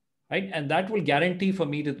 right? And that will guarantee for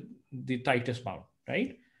me the tightest bound,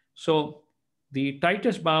 right? So the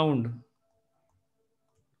tightest bound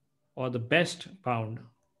or the best bound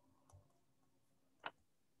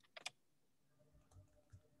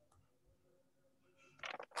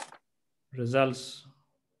results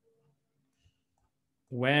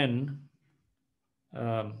when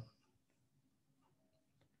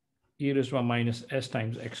e raised to the minus s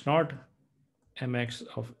times x naught mx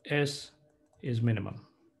of s is minimum.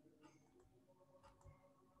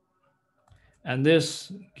 And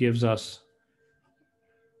this gives us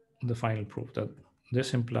the final proof that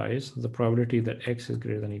this implies the probability that x is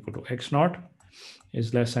greater than or equal to x naught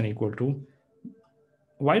is less than or equal to.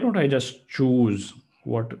 Why don't I just choose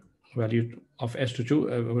what value of s to choose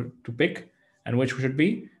to pick, and which should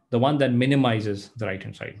be the one that minimizes the right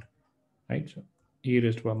hand side, right? So e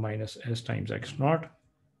raised to the minus s times x naught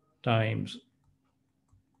times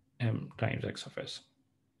m times x of s.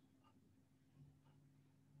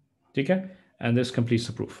 Okay, and this completes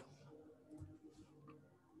the proof.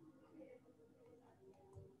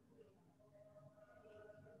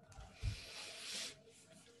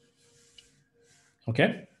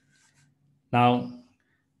 Okay. Now,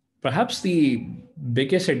 perhaps the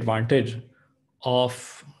biggest advantage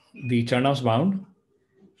of the Chernoff's bound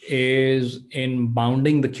is in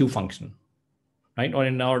bounding the Q function, right? Or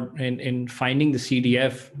in finding the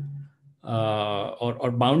CDF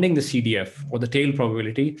or bounding the CDF or the tail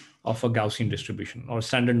probability of a Gaussian distribution or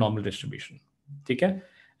standard normal distribution. Okay?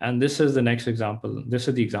 And this is the next example. This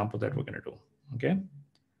is the example that we're going to do. Okay.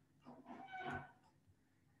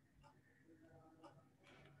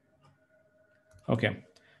 Okay.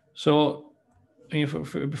 So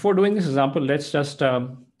before doing this example, let's just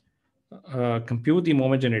compute the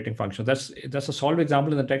moment generating function. That's a solved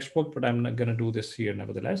example in the textbook, but I'm not going to do this here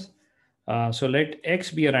nevertheless. So let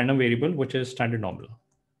x be a random variable, which is standard normal,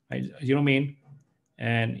 right? Zero mean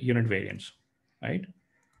and unit variance, right?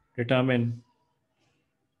 Determine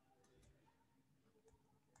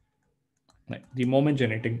the moment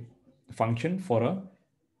generating function for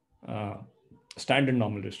a standard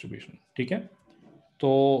normal distribution. Okay.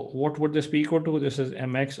 So what would this be equal to? This is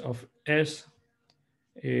mx of s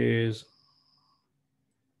is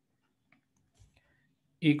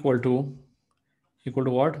equal to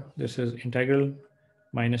what? This is integral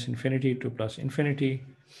minus infinity to plus infinity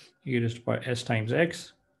e raised to power s times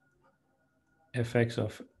x fx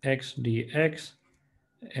of x dx,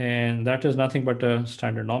 and that is nothing but a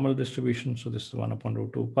standard normal distribution. So this is 1 upon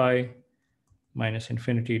root 2 pi minus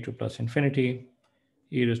infinity to plus infinity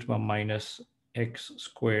e raised to power minus x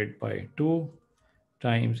squared by 2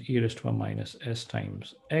 times e raised to power minus s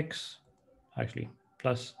times x, actually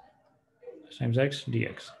plus s times x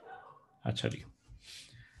dx. Actually,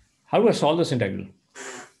 how do I solve this integral?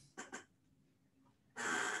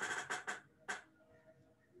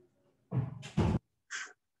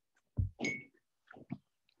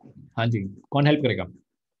 हाँ जी, कौन help करेगा?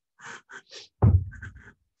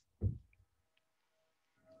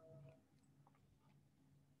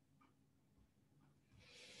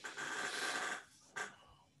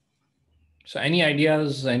 So any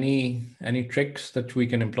ideas, any tricks that we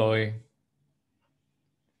can employ?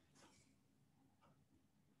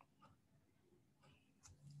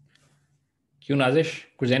 क्यों नाजिश,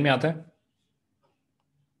 कुछ ज़हन में आता है?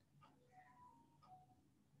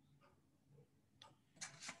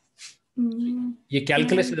 ये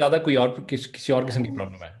कैलकुलस से ज़्यादा कोई और किसी और किस्म की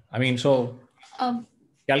प्रॉब्लम है? I mean, so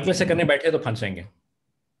कैलकुलस से करने बैठे तो फंस जाएंगे।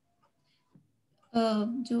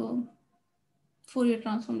 जो फोरियर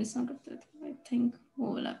ट्रांसफॉर्म जिसमें करते थे, I think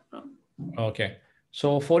वो वाला problem. Okay,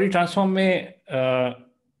 so Fourier transform में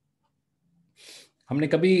हमने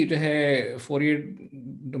कभी जो है फोरियर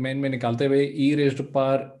डोमेन में निकालते हुए e raised to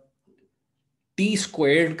power t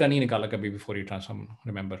squared का नहीं निकाला कभी भी Fourier transform,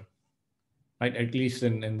 remember, right? At least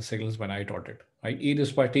in the signals when I taught it, right? E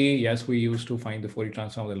raised to power t, yes, we used to find the Fourier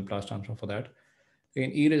transform, the Laplace transform for that.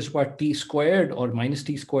 In e raised to power t squared or minus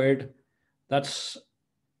t squared, that's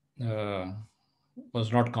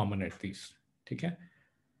was not common at least. Okay.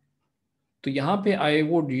 So यहाँ पे I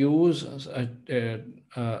would use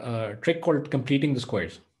a trick called completing the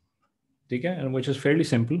squares. Okay, and which is fairly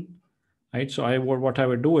simple, right? So what I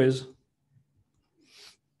would do is,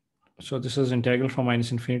 so this is integral from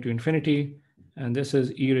minus infinity to infinity, and this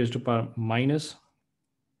is e raised to power minus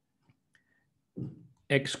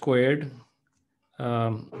x squared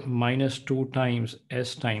minus 2 times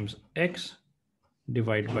s times x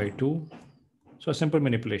divided by 2. So a simple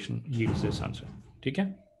manipulation yields this answer. ठीक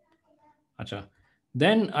है? अच्छा.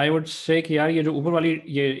 Then I would say कि यार ये जो ऊपर वाली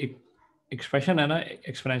ये expression है ना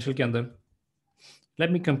exponential के अंदर,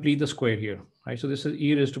 let me complete the square here, right? So this is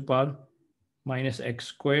e raised to power minus x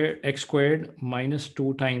squared minus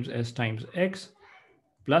 2 times s times x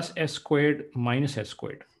plus s squared minus s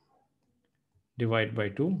squared divided by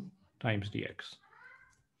 2 times dx.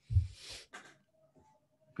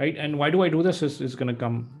 Right? And why do I do this? Is going to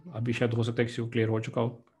come. Abhi shayad ho sakta hai kisi ko clear ho chuka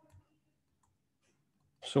ho.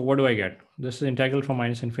 So what do I get? This is integral from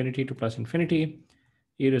minus infinity to plus infinity.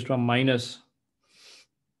 E raised to minus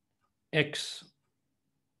x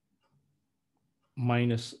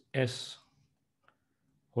minus s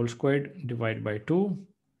whole squared divided by 2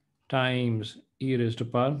 times e raised to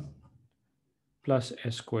power plus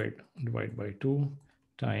s squared divided by 2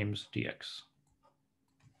 times dx.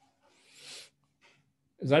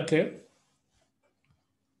 Is that clear?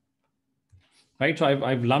 Right, so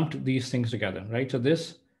I've lumped these things together, right? So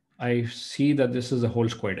this, I see that this is a whole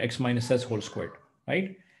squared, x minus s whole squared,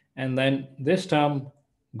 right? And then this term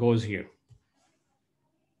goes here.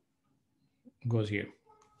 Goes here.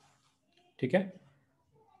 Okay?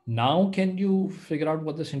 Now can you figure out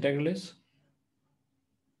what this integral is?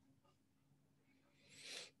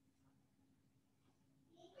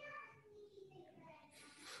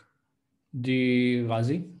 Ji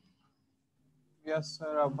Ghazi? Yes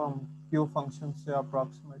sir, अब हम q function से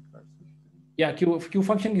approximate कर सकते हैं. Yeah, q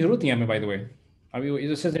function की जरूरत नहीं है हमें, by the way. अभी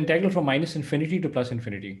it says integral from minus infinity to plus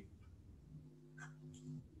infinity.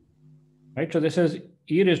 Right, so this is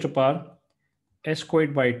e raised to power s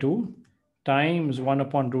squared by 2 times 1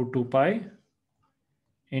 upon root 2 pi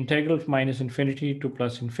integral from minus infinity to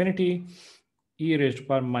plus infinity e raised to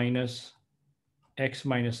power minus x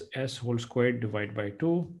minus s whole squared divided by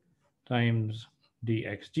 2 times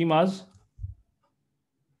dx. Gmaz?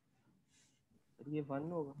 ये 1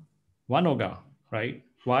 होगा. 1 होगा, right?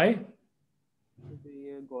 Why?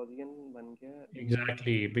 ये Gaussian बन गया.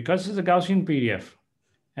 Exactly, because it's a Gaussian PDF.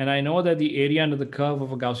 And I know that the area under the curve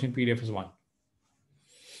of a Gaussian PDF is 1.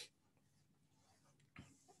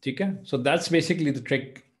 Okay? So that's basically the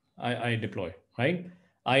trick I deploy, right?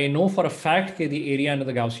 I know for a fact that the area under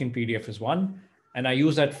the Gaussian PDF is 1, and I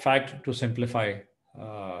use that fact to simplify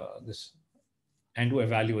this and to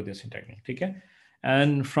evaluate this integral. Okay?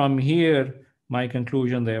 And from here, my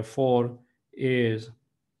conclusion, therefore, is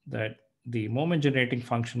that the moment generating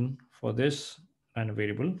function for this random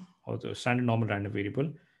variable, or the standard normal random variable,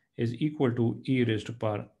 is equal to e raised to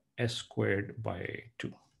power s squared by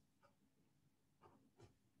 2.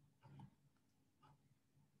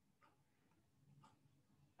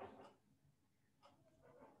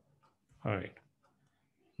 All right.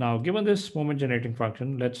 Now, given this moment generating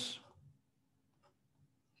function, let's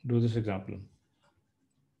do this example.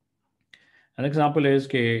 An example is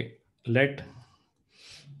let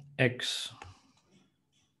x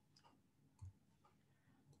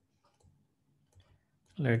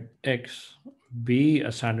be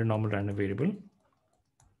a standard normal random variable.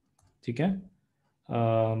 Okay?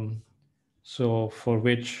 So for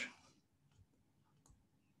which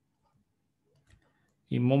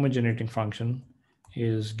the moment generating function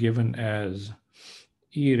is given as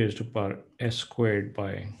e raised to power s squared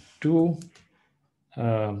by 2.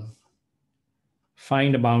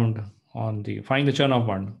 Find a bound on find the Chernoff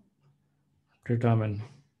bound. Determine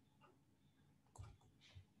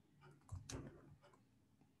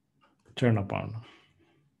Chernoff bound.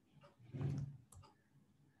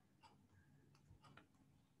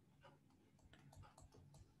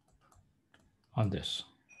 On this,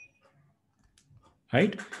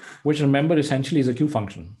 right? Which, remember, essentially is a Q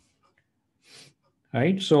function,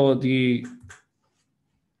 right? So this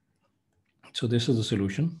is the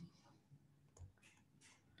solution.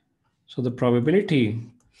 So the probability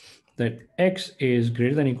that x is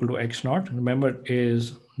greater than or equal to x naught, remember,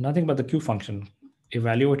 is nothing but the Q function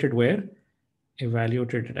evaluated where?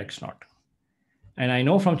 Evaluated at x naught. And I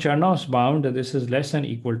know from Chernoff's bound that this is less than or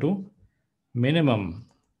equal to minimum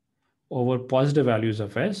over positive values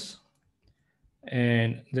of s,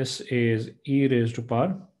 and this is e raised to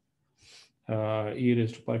power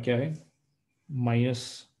क्या है?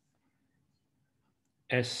 Minus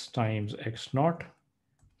s times x naught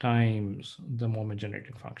times the moment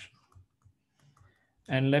generating function.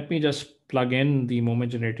 And let me just plug in the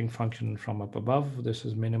moment generating function from up above. This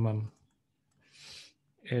is minimum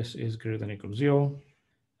s is greater than or equal to 0.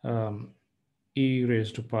 E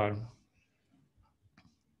raised to power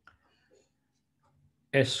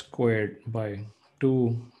s squared by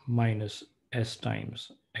 2 minus s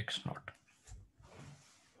times x naught.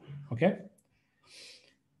 Okay.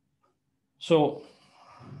 So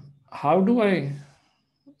how do I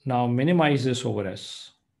now minimize this over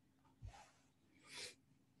s?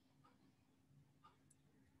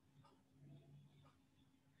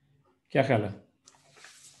 क्या ख्याल है?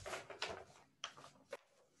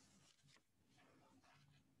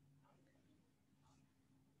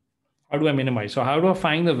 How do I minimize? So how do I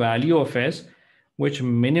find the value of s which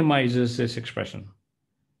minimizes this expression?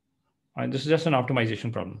 And this is just an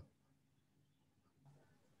optimization problem.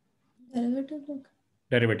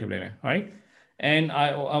 Derivative later, right? And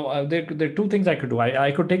there are two things I could do.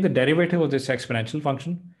 I could take the derivative of this exponential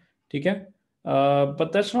function, okay?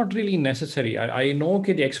 But that's not really necessary. I know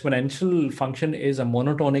that the exponential function is a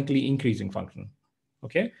monotonically increasing function,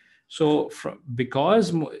 okay? So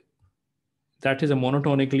because that is a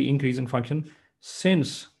monotonically increasing function,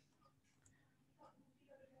 since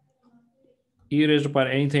e raised to power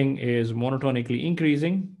anything is monotonically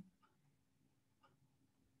increasing,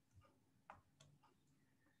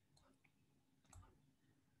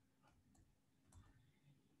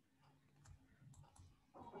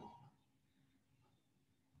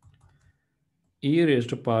 e raised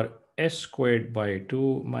to power s squared by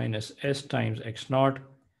 2 minus s times x naught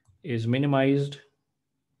is minimized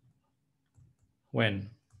when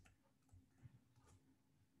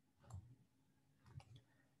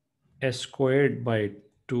s squared by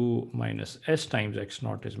 2 minus s times x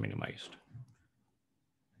naught is minimized.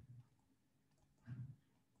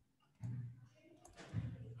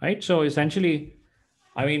 Right? So essentially,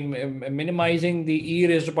 I mean, minimizing the e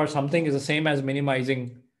raised to power something is the same as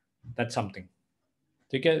minimizing that something.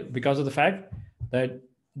 Okay? Because of the fact that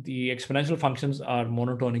the exponential functions are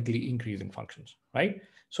monotonically increasing functions, right?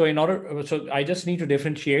 So so I just need to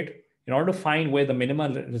differentiate. In order to find where the minima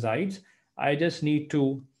resides, I just need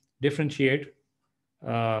to differentiate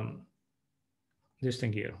this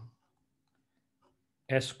thing here.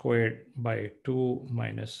 S squared by 2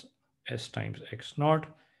 minus s times x naught.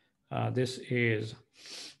 This is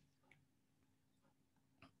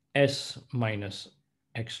s minus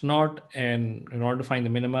x naught. And in order to find the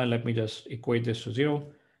minima, let me just equate this to 0,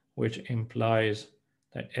 which implies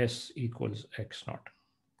that s equals x naught.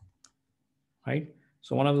 Right?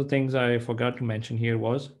 So one of the things I forgot to mention here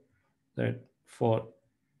was that for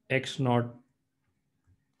x naught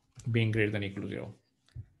being greater than or equal to 0,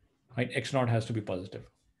 right, x naught has to be positive,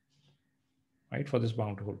 right, for this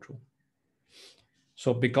bound to hold true.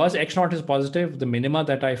 So because x naught is positive, the minima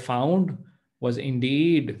that I found was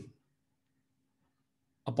indeed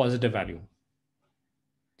a positive value.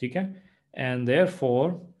 Okay? And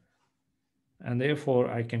therefore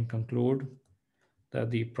I can conclude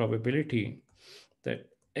that the probability that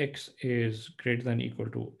x is greater than or equal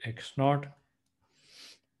to x naught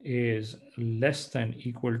is less than or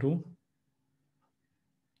equal to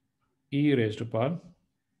e raised to power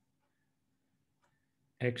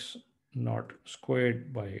x naught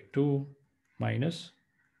squared by 2 minus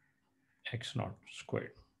x naught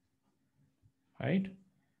squared, right?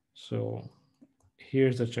 So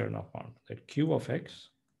here's the Chernoff bound, that q of x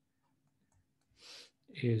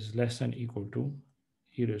is less than or equal to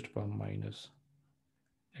e raised to power minus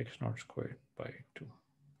x naught squared by 2.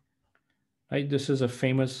 Right? This is a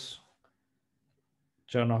famous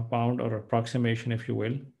Chernoff bound, or approximation, if you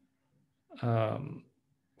will,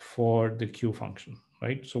 for the q function,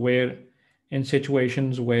 right? So where in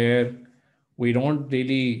situations where we don't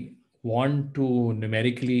really want to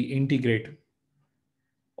numerically integrate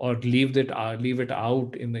or leave it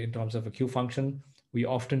out in terms of a q function, we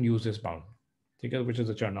often use this bound, okay, which is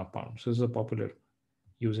the Chernoff bound. So this is a popular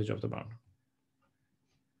usage of the bound.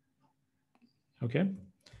 Okay.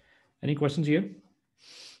 Any questions here?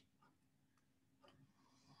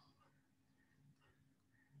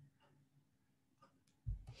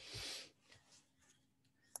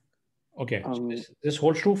 Okay. So this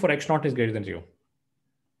holds true for x naught is greater than 0.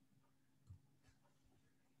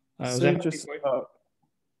 So just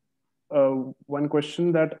one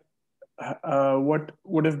question, that what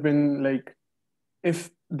would have been like if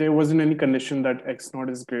there wasn't any condition that x naught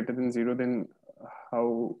is greater than 0, then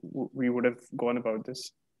how we would have gone about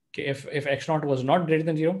this? Okay, if x naught was not greater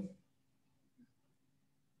than 0?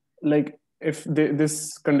 Like if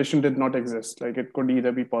this condition did not exist, like it could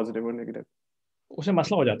either be positive or negative. उसे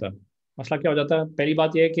मसला हो जाता है. मसला क्या हो जाता है? पहली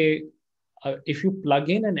बात यह है कि if you plug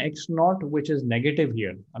in an x naught which is negative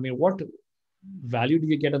here, I mean, what value do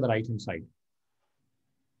you get on the right hand side?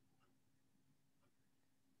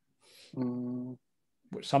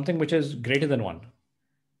 Something which is greater than 1.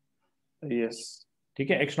 Yes.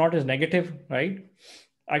 Okay, x naught is negative, right?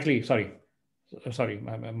 Actually, sorry,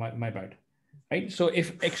 my bad. right? So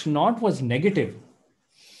if x0 was negative,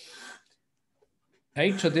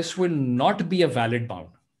 right? So this will not be a valid bound,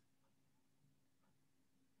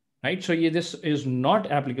 right? So this is not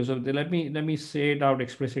applicable. So let me say it out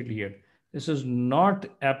explicitly here. This is not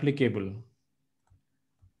applicable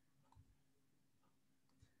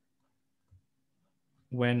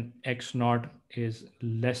when x0 is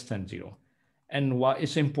less than 0. And why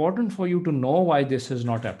it's important for you to know why this is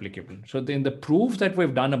not applicable. So in the proof that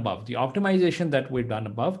we've done above, the optimization that we've done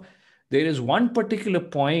above, there is one particular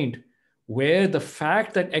point where the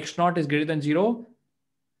fact that x0 is greater than 0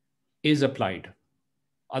 is applied.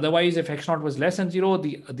 Otherwise, if x0 was less than 0,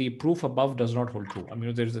 the proof above does not hold true. I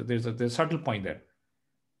mean, there's a subtle point there.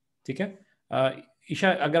 Okay?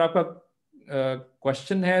 Isha, agar aapka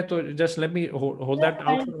question hai, to just let me hold that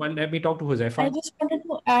out for a while. Let me talk to Huzaifa. I just wanted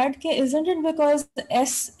to add, isn't it because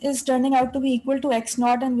S is turning out to be equal to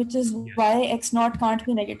x0, and which is why x0 can't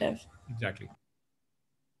be negative? Exactly.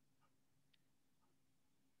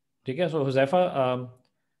 Okay, so Huzaifa,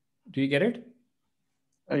 do you get it?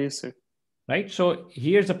 Yes, sir. Right. So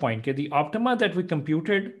here's the point. Okay, the optima that we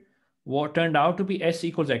computed what turned out to be S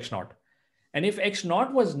equals x0. And if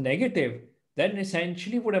x0 was negative, then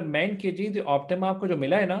essentially would have meant that the optima aapko jo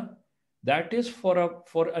mila hai na, that is for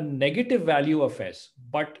a negative value of S.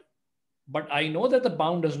 But I know that the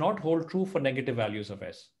bound does not hold true for negative values of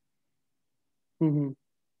S.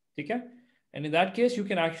 Okay? And in that case, you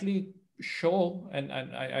can actually show, and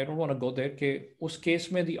I don't want to go there, that us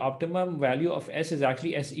case mein the optimum value of S is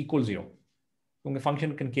actually S equals 0. क्योंकि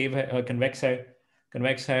function concave है,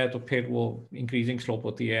 convex है, तो फिर वो increasing slope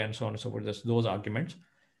होती है, and so on and so forth. Just those arguments.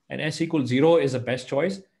 And S equals 0 is the best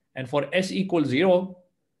choice. And for S equals 0,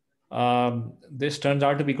 this turns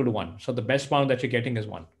out to be equal to 1. So the best bound that you're getting is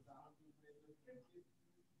 1.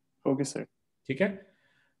 Okay, sir. Okay?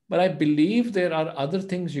 But I believe there are other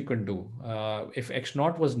things you can do. If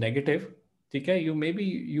x0 was negative, okay, you maybe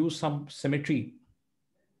use some symmetry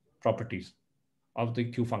properties of the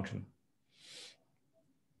Q function.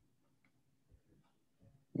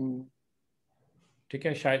 ठीक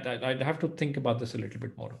है, शायद I'd have to think about this a little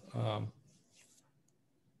bit more.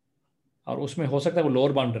 और उसमें हो सकता है वो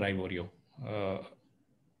lower bound derive हो रही हो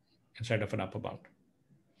instead of an upper bound.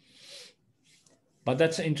 But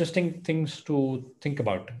that's interesting things to think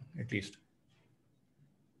about at least.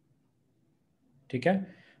 ठीक है?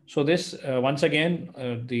 So this once again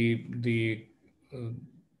the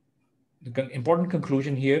important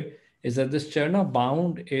conclusion here is that this Chernoff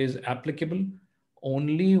bound is applicable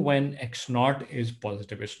only when x0 is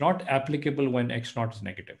positive. It's not applicable when x0 is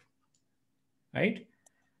negative, right?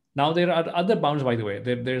 Now there are other bounds, by the way.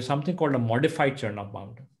 There's something called a modified Chernoff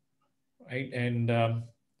bound, right? And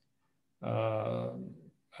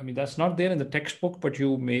I mean, that's not there in the textbook, but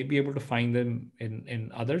you may be able to find them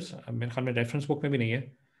in others. I mean, in reference book maybe nahi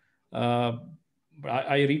hai. But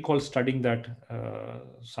I recall studying that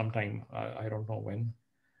sometime. I don't know when,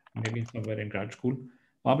 maybe somewhere in grad school.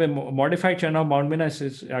 Modified Chernoff bound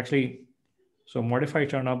is actually, so modified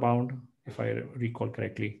Chernoff bound, if I recall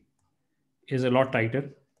correctly, is a lot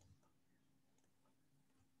tighter.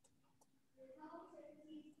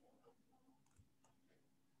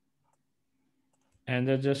 And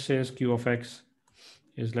that just says Q of X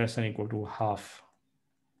is less than or equal to half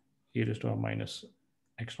e raised to the minus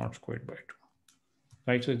x0 squared by 2.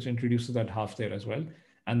 Right, so it introduces that half there as well.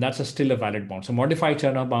 And that's still a valid bound. So modified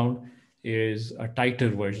Chernoff bound is a tighter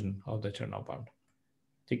version of the Chernoff bound.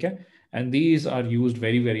 Okay? And these are used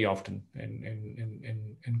very, very often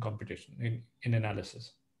in computation, in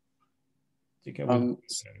analysis. Okay?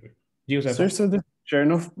 Sir, so the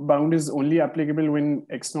Chernoff bound is only applicable when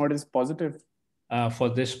x0 is positive? For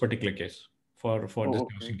this particular case, for this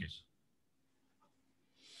Gaussian case.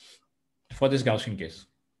 For this Gaussian case.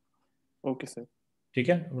 Okay, sir.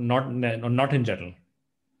 Okay? Not in general.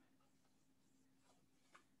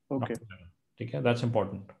 Okay. Okay, that's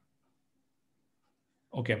important.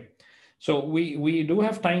 Okay. So we do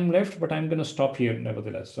have time left, but I'm going to stop here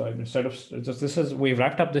nevertheless. So instead of we've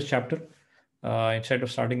wrapped up this chapter. Instead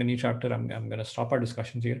of starting a new chapter, I'm going to stop our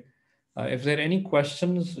discussions here. If there are any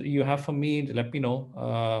questions you have for me, let me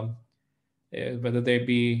know. Whether they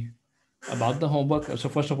be about the homework. So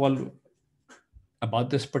first of all, about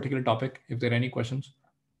this particular topic, if there are any questions.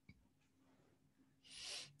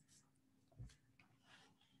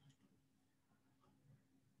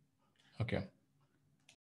 Okay.